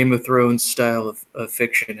of the Game of Thrones style of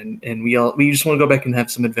fiction, and we just want to go back and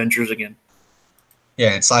have some adventures again.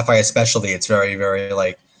 Yeah, and sci-fi especially, it's very, very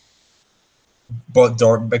like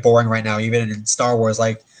boring right now. Even in Star Wars,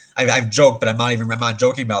 like I've joked, but I'm not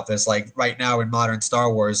joking about this. Like right now in modern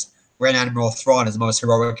Star Wars, Grand Admiral Thrawn is the most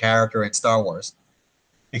heroic character in Star Wars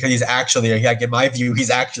because he's actually, like in my view, he's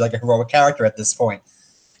actually like a heroic character at this point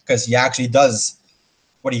because he actually does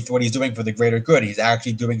what he's doing for the greater good. He's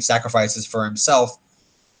actually doing sacrifices for himself,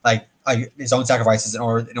 like his own sacrifices in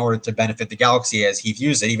order to benefit the galaxy as he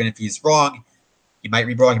views it. Even if he's wrong, he might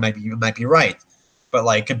be wrong, he might be right. But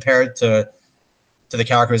like compared to the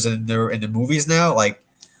characters in the movies now, like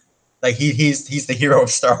he's the hero of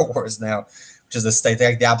Star Wars now, which is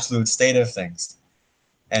the absolute state of things.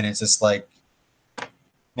 And it's just like,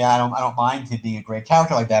 yeah, I don't mind him being a great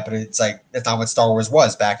character like that, but it's like that's not what Star Wars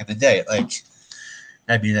was back in the day. Like,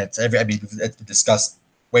 I mean, it's been discussed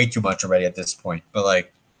way too much already at this point. But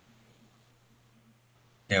like,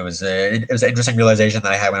 it was an interesting realization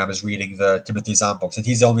that I had when I was reading the Timothy Zahn books, and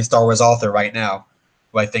he's the only Star Wars author right now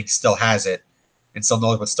who I think still has it and still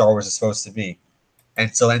knows what Star Wars is supposed to be,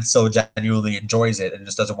 and so genuinely enjoys it and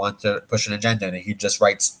just doesn't want to push an agenda, and he just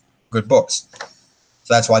writes good books.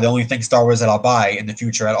 So that's why the only thing Star Wars that I'll buy in the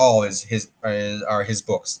future at all are his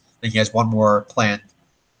books. I think he has one more planned,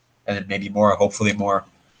 and then maybe more, hopefully more.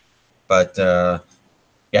 But yeah,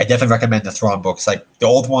 I definitely recommend the Thrawn books, like the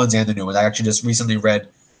old ones and the new ones. I actually just recently read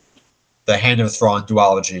the Hand of Thrawn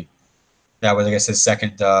duology. That was, I guess, his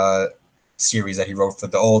second series that he wrote for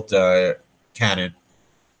the old canon.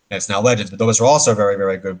 And it's now Legends, but those are also very,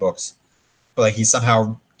 very good books. But like he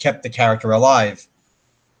somehow kept the character alive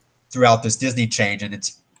throughout this Disney change, and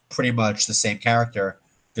it's pretty much the same character,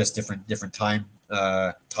 just different timeline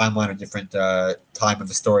or different time of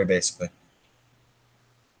the story, basically.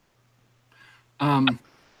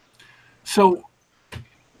 So,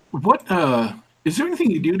 what is there anything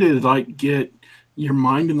you do to like get your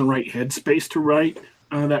mind in the right headspace to write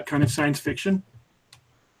that kind of science fiction?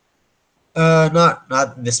 Not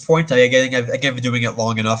at this point. I've been doing it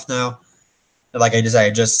long enough now. Like I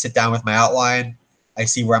just sit down with my outline. I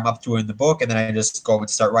see where I'm up to in the book, and then I just go and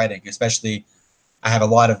start writing. Especially, I have a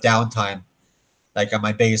lot of downtime, like on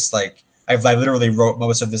my base. Like I literally wrote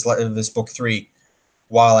most of this book 3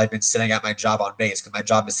 while I've been sitting at my job on base, because my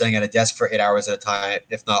job is sitting at a desk for 8 hours at a time,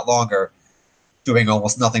 if not longer, doing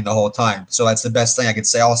almost nothing the whole time. So that's the best thing I could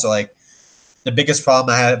say. Also, like the biggest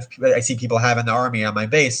problem I see people have in the army on my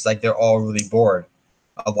base is like they're all really bored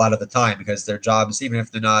a lot of the time because their jobs, even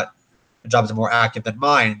if their jobs are more active than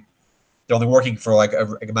mine, they're only working for like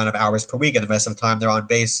a amount of hours per week, and the rest of the time they're on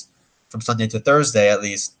base from Sunday to Thursday at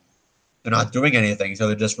least. They're not doing anything, so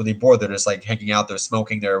they're just really bored. They're just like hanging out, they're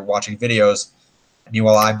smoking, they're watching videos, and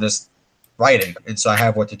meanwhile I'm just writing, and so I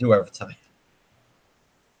have what to do every time.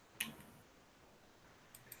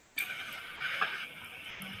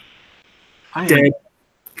 Dad,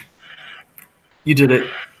 you did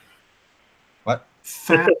it. What?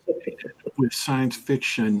 With science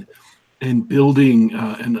fiction and building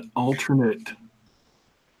an alternate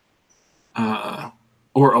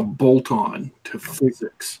or a bolt-on to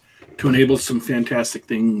physics to enable some fantastic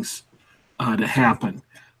things to happen.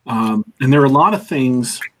 And there are a lot of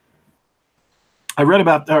things I read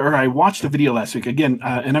about, or I watched a video last week again,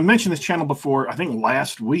 and I mentioned this channel before, I think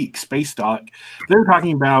last week, Space Doc. They were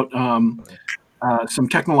talking about some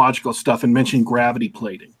technological stuff and mentioned gravity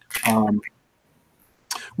plating,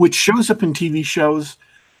 which shows up in TV shows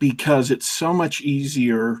because it's so much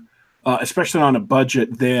easier, especially on a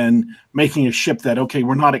budget, than making a ship that, okay,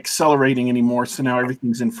 we're not accelerating anymore, so now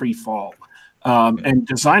everything's in free fall. And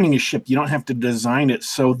designing a ship, you don't have to design it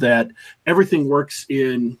so that everything works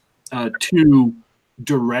in two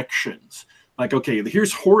directions. Like, okay,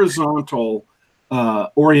 here's horizontal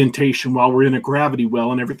orientation while we're in a gravity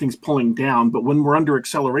well and everything's pulling down. But when we're under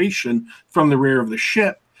acceleration from the rear of the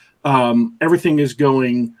ship, everything is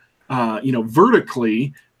going,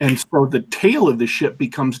 vertically. And so the tail of the ship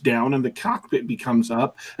becomes down and the cockpit becomes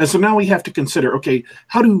up. And so now we have to consider, okay,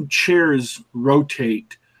 how do chairs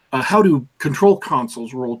rotate? How do control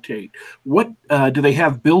consoles rotate? What do they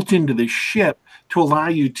have built into the ship to allow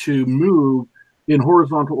you to move in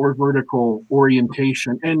horizontal or vertical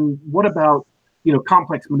orientation? And what about,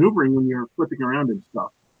 complex maneuvering when you're flipping around and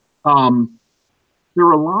stuff? There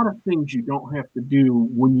are a lot of things you don't have to do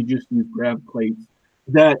when you just use grav plates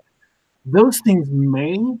that those things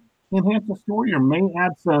may enhance the story or may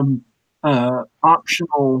add some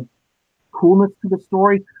optional coolness to the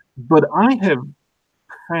story. But I have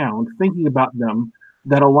found, thinking about them,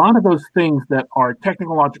 that a lot of those things that are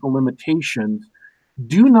technological limitations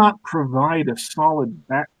do not provide a solid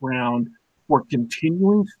background for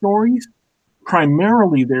continuing stories.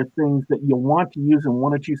 Primarily, they're things that you'll want to use in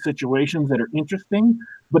one or two situations that are interesting.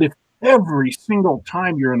 But if every single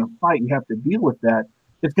time you're in a fight you have to deal with that,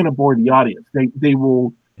 it's going to bore the audience. They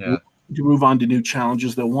will want to move on to new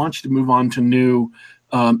challenges. They'll want you to move on to new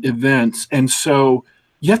events. And so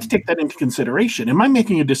you have to take that into consideration. Am I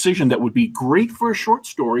making a decision that would be great for a short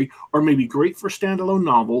story or maybe great for a standalone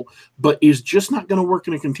novel, but is just not going to work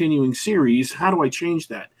in a continuing series? How do I change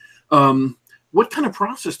that? What kind of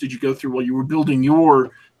process did you go through while you were building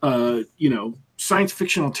your, science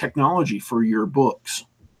fictional technology for your books?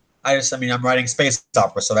 I'm writing space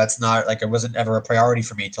opera, so that's not like, it wasn't ever a priority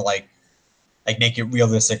for me to like make it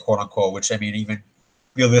realistic, quote unquote, which even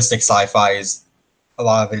realistic sci-fi is, a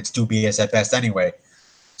lot of it's dubious at best anyway.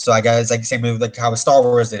 So I guess like same with like how Star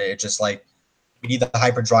Wars did it. It's just like we need the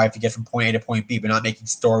hyperdrive to get from point A to point B, but not making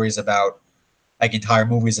stories about like entire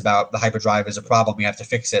movies about the hyperdrive is a problem. We have to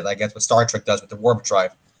fix it. Like that's what Star Trek does with the warp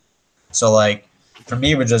drive. So like for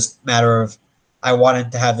me, it was just a matter of I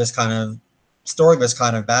wanted to have this kind of story, this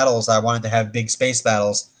kind of battles. I wanted to have big space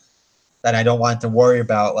battles that I don't want to worry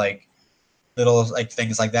about like little like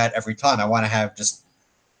things like that every time. I want to have just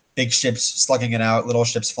big ships slugging it out, little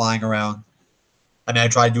ships flying around. I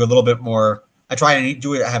try to do a little bit more. I try to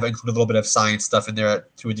do it. I have included a little bit of science stuff in there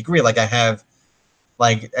to a degree. Like I have,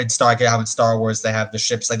 like in Star Wars, they have the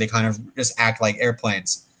ships like they kind of just act like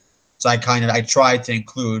airplanes. So I try to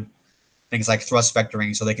include things like thrust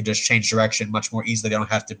vectoring, so they can just change direction much more easily. They don't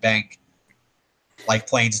have to bank like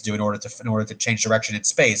planes do in order to change direction in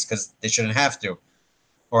space, because they shouldn't have to.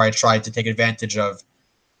 Or I tried to take advantage of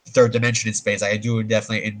the third dimension in space. I do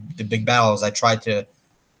definitely in the big battles. I tried to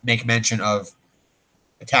make mention of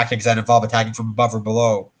tactics that involve attacking from above or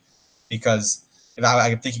below, because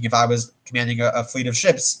I'm thinking if I was commanding a fleet of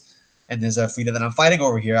ships and there's a fleet that I'm fighting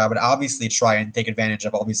over here, I would obviously try and take advantage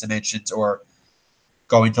of all these dimensions or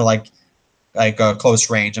go into like a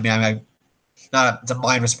close range. I'm not a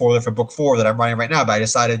minor spoiler for book 4 that I'm writing right now, but I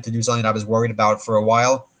decided to do something that I was worried about for a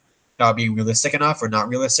while, not being realistic enough or not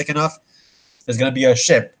realistic enough. There's going to be a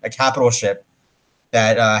ship, a capital ship,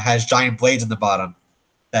 that has giant blades in the bottom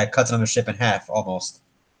that cuts another ship in half almost.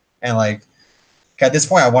 And like at this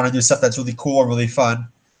point, I want to do stuff that's really cool and really fun.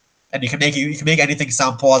 And you can make anything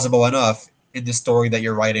sound plausible enough in the story that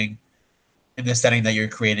you're writing, in the setting that you're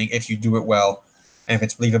creating, if you do it well, and if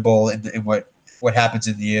it's believable in what happens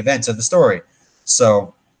in the events of the story.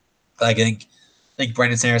 So I think think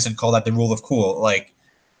Brandon Sanderson called that the rule of cool. Like,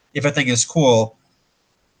 if a thing is cool,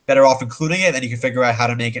 better off including it, then you can figure out how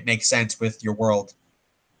to make it make sense with your world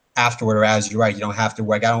afterward or as you write. You don't have to,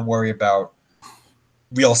 like, I don't worry about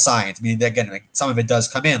real science. I mean, again, like, some of it does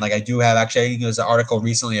come in. Like, I do have, actually, I think there was an article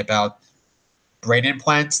recently about brain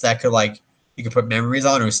implants that could, like, you could put memories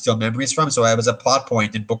on or steal memories from. So it was a plot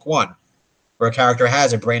point in book 1 where a character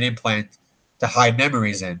has a brain implant to hide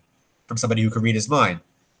memories in from somebody who could read his mind.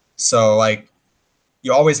 So, like,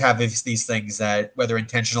 you always have these things that, whether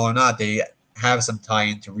intentional or not, they have some tie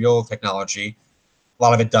into real technology. A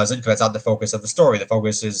lot of it doesn't, because that's not the focus of the story. The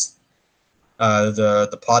focus is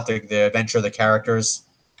the plot, the adventure, the characters,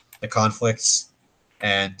 the conflicts,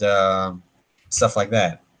 and stuff like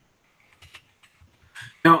that.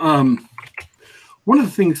 Now, one of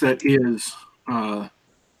the things that is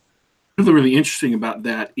really, really interesting about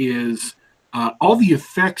that is all the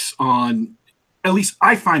effects on, at least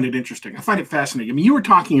I find it interesting. I find it fascinating. I mean, you were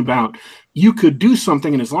talking about you could do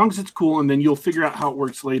something, and as long as it's cool, and then you'll figure out how it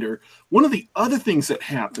works later. One of the other things that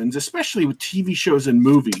happens, especially with TV shows and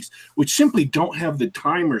movies, which simply don't have the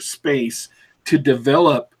time or space to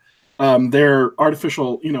develop their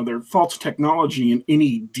artificial, their false technology in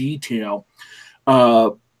any detail,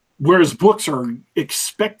 whereas books are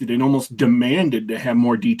expected and almost demanded to have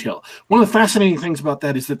more detail. One of the fascinating things about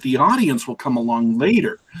that is that the audience will come along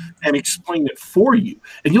later and explain it for you.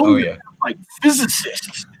 And you'll have, like,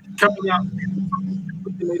 physicists coming out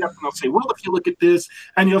made up, and they'll say, well, if you look at this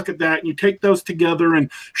and you look at that and you take those together,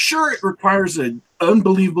 and sure, it requires an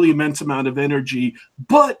unbelievably immense amount of energy,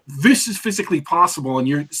 but this is physically possible. And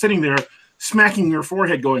you're sitting there smacking your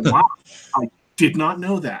forehead going, wow, I did not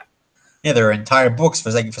know that. Yeah, there are entire books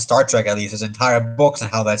for Star Trek, at least. There's entire books on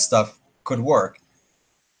how that stuff could work,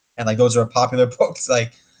 and like those are popular books.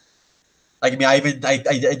 Like I mean, I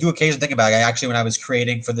do occasionally think about it. Actually, when I was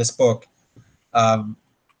creating for this book, a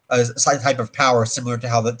type of power similar to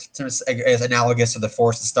how is analogous to the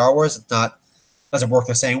Force in Star Wars. It's not, doesn't work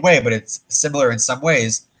the same way, but it's similar in some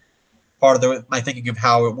ways. Part of my thinking of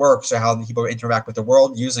how it works or how people interact with the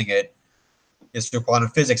world using it is through quantum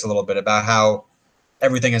physics a little bit, about how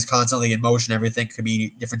everything is constantly in motion. Everything could be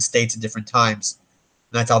different states at different times.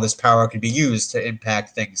 And that's how this power could be used to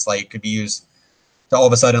impact things. Like, it could be used to all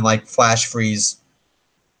of a sudden, like, flash freeze,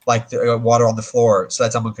 like, the water on the floor, so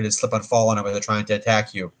that someone could just slip and fall on it when they're trying to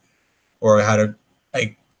attack you. Or how to,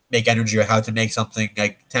 like, make energy, or how to make something,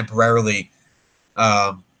 like, temporarily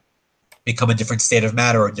become a different state of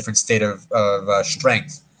matter or a different state of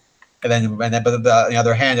strength. But on the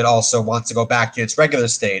other hand, it also wants to go back to its regular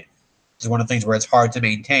state. Is one of the things where it's hard to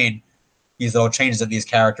maintain these little changes that these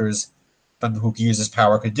characters from who use this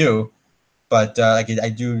power could do. But I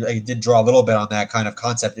did draw a little bit on that kind of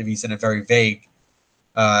concept, at least in a very vague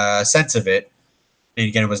sense of it. And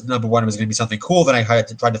again, it was number one, it was going to be something cool. Then I had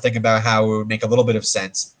to try to think about how it would make a little bit of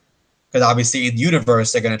sense, because obviously in the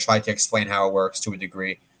universe they're going to try to explain how it works to a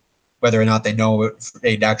degree, whether or not they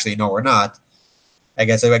actually know or not. I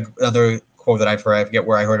guess like another quote that I've heard, I forget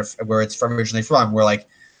where I heard where it's originally from, where like,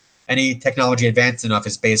 any technology advanced enough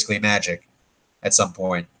is basically magic at some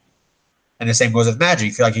point. And the same goes with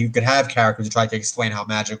magic. Like, you could have characters who try to explain how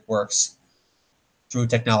magic works through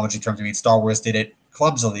technology terms. I mean, Star Wars did it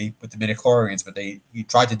clumsily with the midichlorians, but you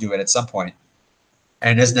tried to do it at some point.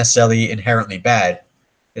 And it isn't necessarily inherently bad.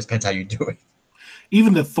 It depends how you do it.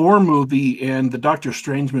 Even the Thor movie and the Doctor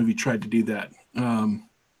Strange movie tried to do that.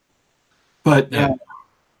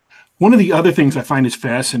 One of the other things I find is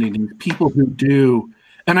fascinating, people who do,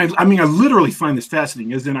 and I mean, I literally find this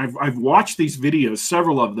fascinating, is that I've watched these videos,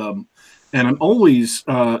 several of them, and I'm always,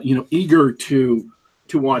 eager to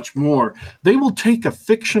watch more. They will take a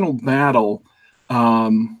fictional battle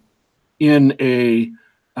in a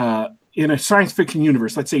science fiction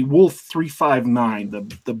universe. Let's say Wolf 359,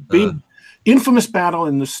 the big infamous battle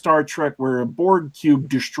in the Star Trek where a Borg cube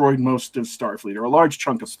destroyed most of Starfleet, or a large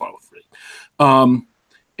chunk of Starfleet.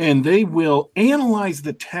 And they will analyze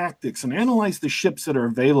the tactics and analyze the ships that are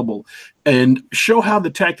available and show how the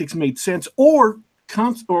tactics made sense, or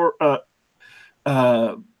how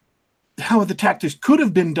the tactics could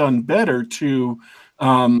have been done better to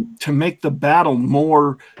make the battle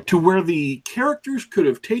more to where the characters could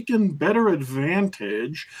have taken better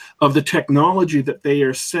advantage of the technology that they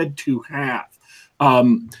are said to have.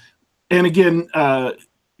 And again,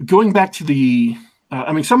 going back to the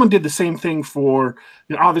someone did the same thing for,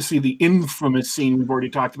 obviously, the infamous scene we've already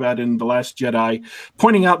talked about in The Last Jedi,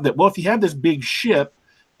 pointing out that, well, if you had this big ship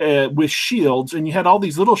with shields and you had all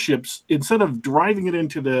these little ships, instead of driving it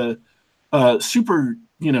into the super,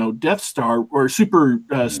 Death Star or super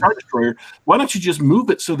Star Destroyer, why don't you just move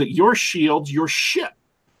it so that your shields, your ship,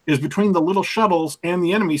 is between the little shuttles and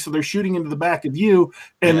the enemy, so they're shooting into the back of you,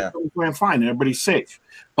 and Yeah. ran fine, and everybody's safe.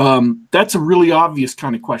 That's a really obvious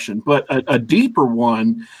kind of question, but a deeper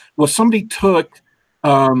one was somebody took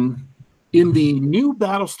in the new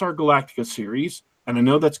Battlestar Galactica series, and I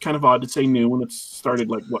know that's kind of odd to say new when it started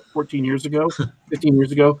 14 years ago, 15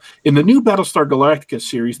 years ago. In the new Battlestar Galactica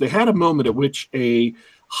series, they had a moment at which a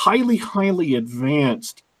highly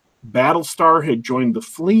advanced Battlestar had joined the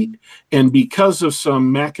fleet, and because of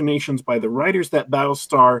some machinations by the writers, that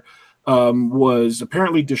Battlestar was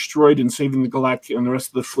apparently destroyed in saving the Galactica and the rest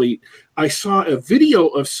of the fleet. I saw a video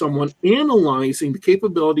of someone analyzing the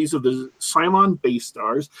capabilities of the Cylon base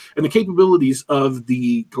stars and the capabilities of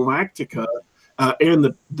the Galactica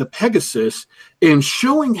and the Pegasus, and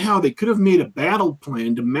showing how they could have made a battle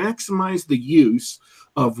plan to maximize the use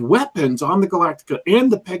of weapons on the Galactica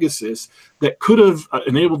and the Pegasus that could have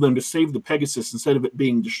enabled them to save the Pegasus instead of it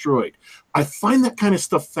being destroyed. I find that kind of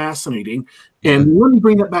stuff fascinating. And let me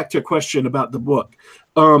bring that back to a question about the book.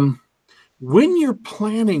 When you're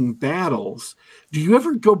planning battles, do you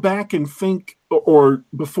ever go back and think, or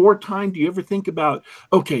before time, do you ever think about,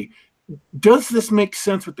 okay, does this make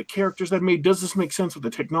sense with the characters I've made? Does this make sense with the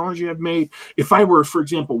technology I've made? If I were, for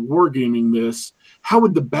example, wargaming this, how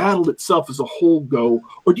would the battle itself as a whole go?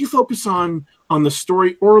 Or do you focus on the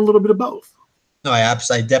story, or a little bit of both? No, I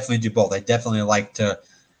definitely do both. I definitely like to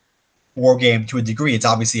wargame to a degree. It's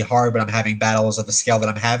obviously hard, but I'm having battles of the scale that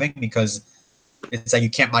I'm having, because it's like you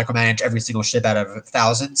can't micromanage every single ship out of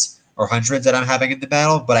thousands or hundreds that I'm having in the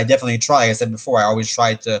battle. But I definitely try. Like I said before, I always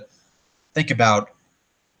try to think about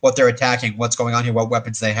what they're attacking, what's going on here, what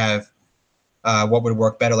weapons they have, what would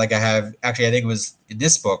work better. Like I think it was in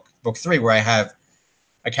this book 3, where I have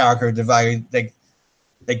a character divided,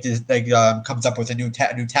 comes up with a new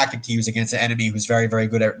tactic to use against an enemy who's very, very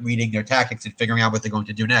good at reading their tactics and figuring out what they're going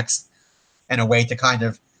to do next, and a way to kind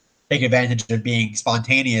of take advantage of being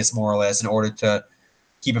spontaneous, more or less, in order to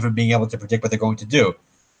keep it from being able to predict what they're going to do.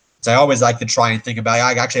 So I always like to try and think about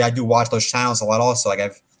it. I do watch those channels a lot also. Like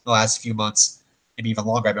the last few months, maybe even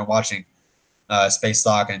longer, I've been watching Space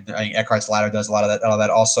Stock, and I think Eckhart's Ladder does a lot of that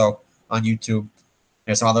also on YouTube.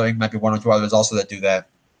 There's some other, might be one or two others also that do that.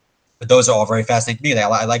 But those are all very fascinating to me.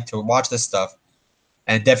 I like to watch this stuff,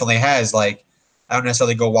 and it definitely has, like, I don't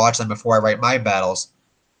necessarily go watch them before I write my battles,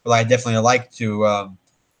 but I definitely like to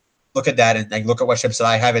look at that and look at what ships that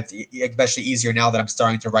I have. It's especially easier now that I'm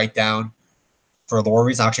starting to write down for lore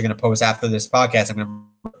reasons. I'm actually going to post after this podcast. I'm going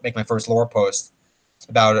to make my first lore post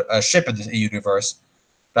about a ship in the universe.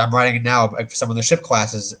 But I'm writing now for some of the ship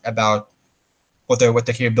classes about what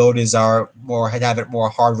the capabilities are, have it more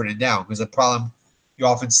hard written down. Because the problem you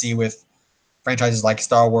often see with franchises like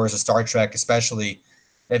Star Wars or Star Trek, especially,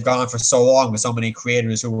 they've gone on for so long with so many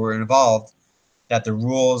creators who were involved, that the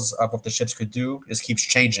rules of what the ships could do keeps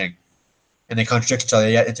changing, and they contradict each other.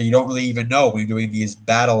 Yet, so you don't really even know when you're doing these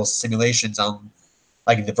battle simulations on,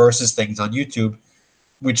 like, the versus things on YouTube,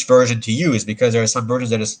 which version to use, because there are some versions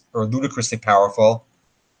that are ludicrously powerful,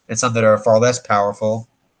 and some that are far less powerful,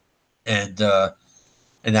 and that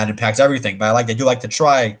impacts everything. But I do like to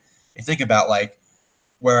try and think about, like,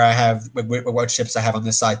 where I have what ships I have on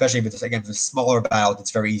this side, especially if it's, again, the smaller battle.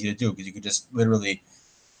 It's very easy to do because you can just literally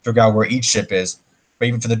figure out where each ship is. But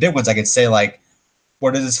even for the big ones, I could say, like,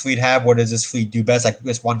 what does this fleet have? What does this fleet do best? Like,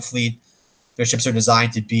 this one fleet, their ships are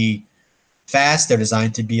designed to be fast. They're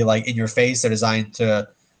designed to be, like, in your face. They're designed to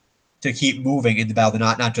keep moving in the battle,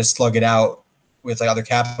 not just slug it out with, like, other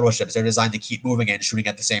capital ships. They're designed to keep moving and shooting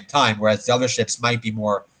at the same time, whereas the other ships might be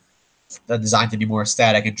more designed to be more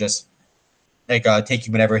static and just, like,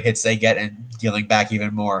 taking whatever hits they get and dealing back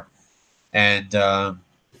even more. And that's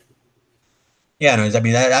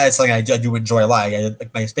something I do enjoy a lot.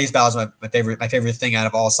 Like, my space battles are my favorite thing out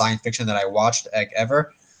of all science fiction that I watched, like,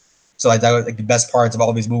 ever. So, like, that was, like, the best parts of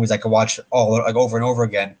all these movies I could watch all, like, over and over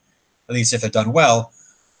again, at least if they're done well,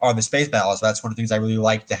 are the space battles. So that's one of the things I really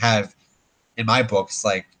like to have in my books.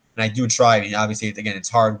 Like, and I do try. I mean, obviously, again, it's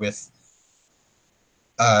hard with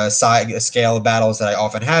scale of battles that I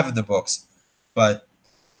often have in the books, but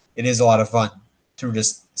it is a lot of fun to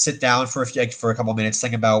just sit down for a couple of minutes,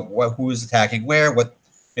 think about who is attacking where, what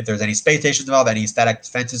if there's any space stations involved, any static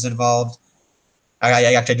defenses involved.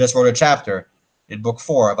 I actually just wrote a chapter in book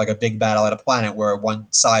 4 of, like, a big battle at a planet where one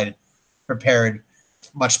side prepared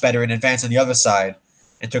much better in advance than the other side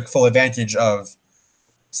and took full advantage of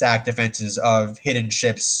static defenses of hidden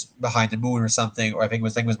ships behind the moon or something, or I think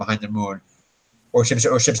it was behind the moon, or ships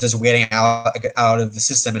just waiting out of the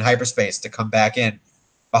system in hyperspace to come back in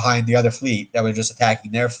behind the other fleet that was just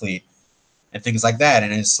attacking their fleet, and things like that.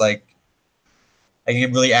 And it's like,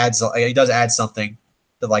 it really adds, it does add something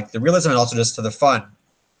to, like, the realism, and also just to the fun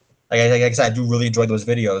like I said, I do really enjoy those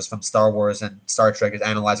videos from Star Wars and Star Trek, is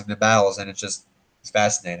analyzing the battles, and it's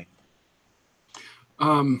fascinating.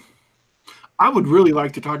 I would really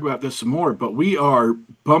like to talk about this some more, but we are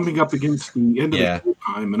bumping up against the end of the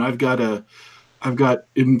time, and I've got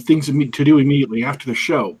things to do immediately after the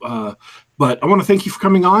show. But I want to thank you for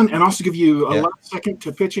coming on, and also give you a last second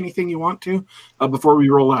to pitch anything you want to before we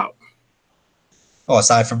roll out. Oh,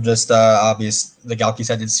 aside from just obvious, the Galaxy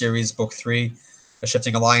Sentence series, Book 3, The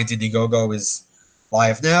Shifting Alliance, Indiegogo is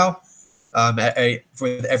live now.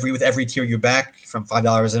 With every tier you back from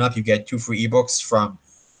 $5 and up, you get 2 free ebooks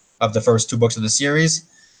of the first 2 books in the series,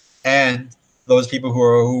 and those people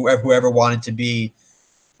whoever wanted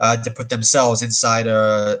to put themselves inside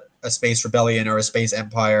a space rebellion or a space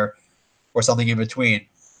empire or something in between.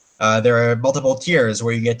 There are multiple tiers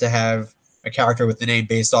where you get to have a character with the name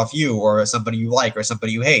based off you or somebody you like or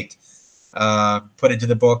somebody you hate put into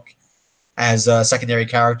the book as a secondary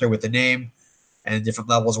character with the name, and different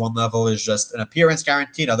levels. One level is just an appearance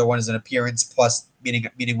guarantee. Another one is an appearance plus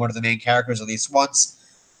meeting one of the main characters at least once.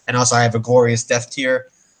 And also I have a Glorious Death tier,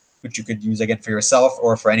 which you could use again for yourself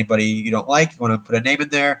or for anybody you don't like. You want to put a name in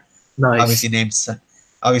there. Nice.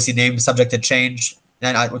 Obviously names subject to change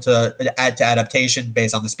and to add to adaptation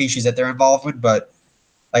based on the species that they're involved with. But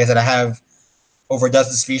like I said, I have over a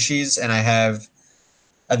dozen species, and I have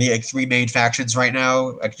at least 3 main factions right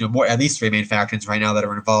now. At least 3 main factions right now that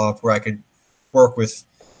are involved, where I could work with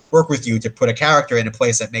you to put a character in a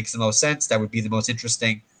place that makes the most sense, that would be the most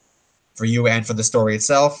interesting for you and for the story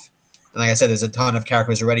itself. And like I said, there's a ton of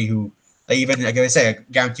characters already who, even, like I say, I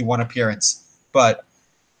guarantee 1 appearance, but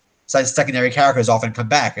secondary characters often come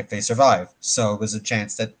back if they survive. So there's a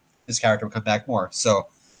chance that this character will come back more. So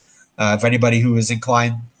for anybody who is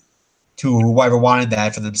inclined to, whoever wanted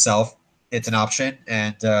that for themselves, it's an option,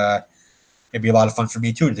 and it'd be a lot of fun for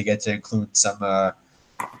me too to get to include some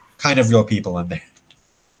kind of real people in there.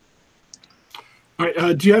 All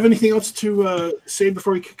right. Do you have anything else to say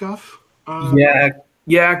before we kick off?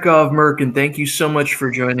 Yakov Merkin, thank you so much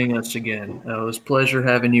for joining us again. It was a pleasure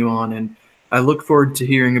having you on, and I look forward to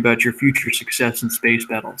hearing about your future success in space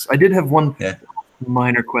battles. I did have one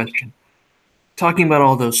minor question. Talking about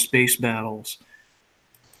all those space battles,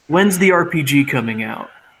 when's the RPG coming out?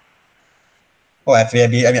 Oh, I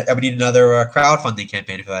would need another crowdfunding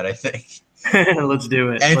campaign for that, I think. Let's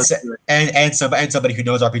do it. And somebody who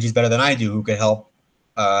knows RPGs better than I do, who could help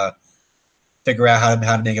figure out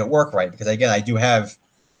how to make it work right. Because again, I do have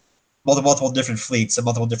multiple different fleets and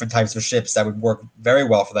multiple different types of ships that would work very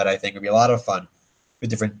well for that. I think it would be a lot of fun with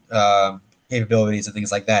different capabilities and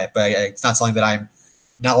things like that. But it's not something that I'm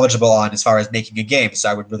knowledgeable on as far as making a game. So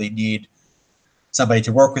I would really need somebody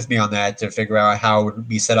to work with me on that to figure out how it would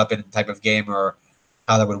be set up in a type of game or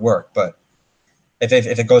how that would work. But if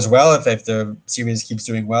it goes well, if the series keeps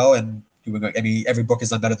doing well and every book is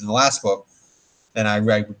done better than the last book, then I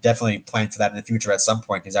would definitely plan for that in the future at some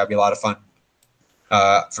point, because that would be a lot of fun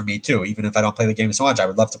for me too. Even if I don't play the game so much, I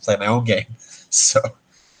would love to play my own game. So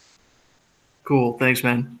cool. Thanks,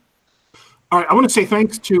 man. All right, I want to say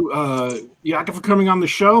thanks to Yakov for coming on the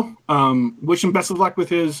show. Wish him best of luck with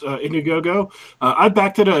his Indiegogo. I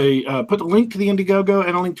backed it. Put the link to the Indiegogo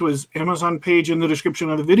and a link to his Amazon page in the description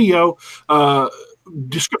of the video,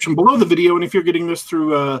 description below the video. And if you're getting this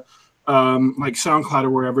through like SoundCloud or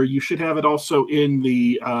wherever, you should have it also in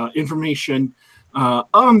the information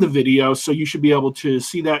on the video. So you should be able to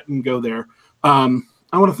see that and go there. I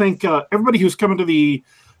want to thank everybody who's coming to the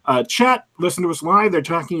chat, listen to us live. They're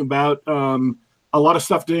talking about a lot of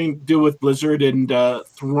stuff to do with Blizzard and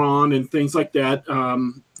Thrawn and things like that.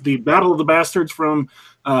 The Battle of the Bastards from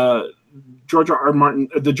George R. Martin,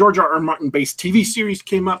 the George R. Martin based TV series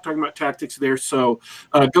came up, talking about tactics there. So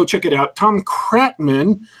go check it out. Tom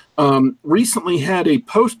Kratman recently had a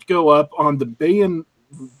post go up on the Bayan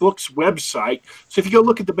Books website. So if you go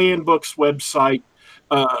look at the Bayan Books website,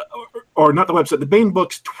 or not the website, the Bayan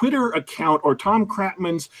Books Twitter account, or Tom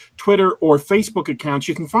Kratman's Twitter or Facebook accounts,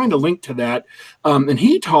 you can find a link to that. And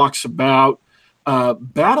he talks about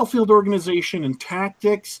battlefield organization and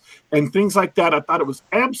tactics and things like that. I thought it was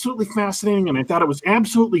absolutely fascinating, and I thought it was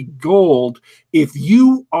absolutely gold. If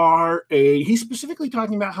you are he's specifically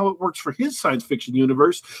talking about how it works for his science fiction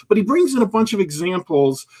universe, but he brings in a bunch of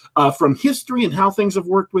examples from history and how things have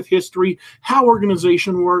worked with history, how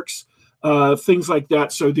organization works, things like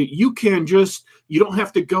that, so that you don't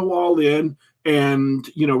have to go all in and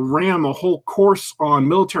ram a whole course on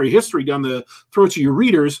military history down the throats of your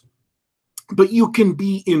readers, but you can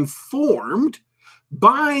be informed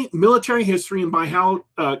by military history and by how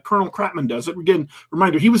Colonel Kratman does it. Again,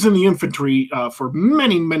 reminder, he was in the infantry for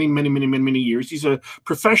many years. He's a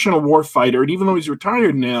professional war fighter, and even though he's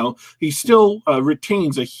retired now, he still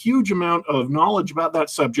retains a huge amount of knowledge about that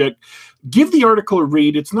subject. Give the article a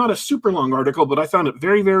read. It's not a super long article, but I found it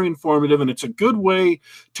very, very informative, and it's a good way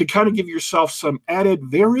to kind of give yourself some added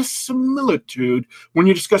verisimilitude when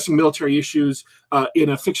you're discussing military issues in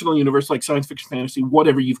a fictional universe like science fiction, fantasy,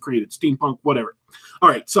 whatever you've created, steampunk, whatever. All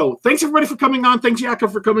right, so thanks everybody for coming on. Thanks,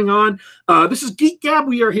 Jakob, for coming on. This is Geek Gab.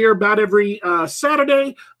 We are here about every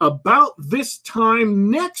Saturday about this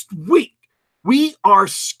time next week. We are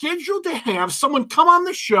scheduled to have someone come on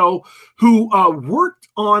the show who worked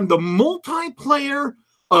on the multiplayer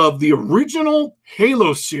of the original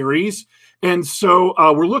Halo series. And so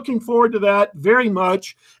we're looking forward to that very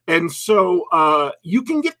much. And so you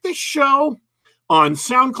can get this show on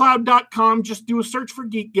SoundCloud.com. Just do a search for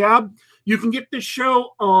Geek Gab. You can get this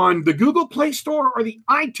show on the Google Play Store or the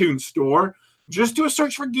iTunes Store. Just do a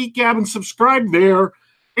search for Geek Gab and subscribe there.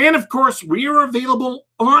 And of course, we are available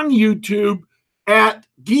on YouTube at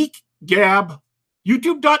Geek Gab,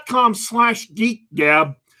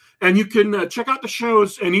 youtube.com/GeekGab. And you can check out the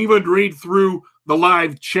shows and even read through the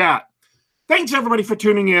live chat. Thanks, everybody, for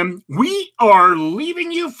tuning in. We are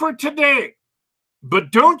leaving you for today.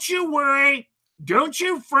 But don't you worry. Don't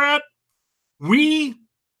you fret. We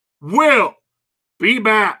will be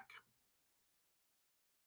back.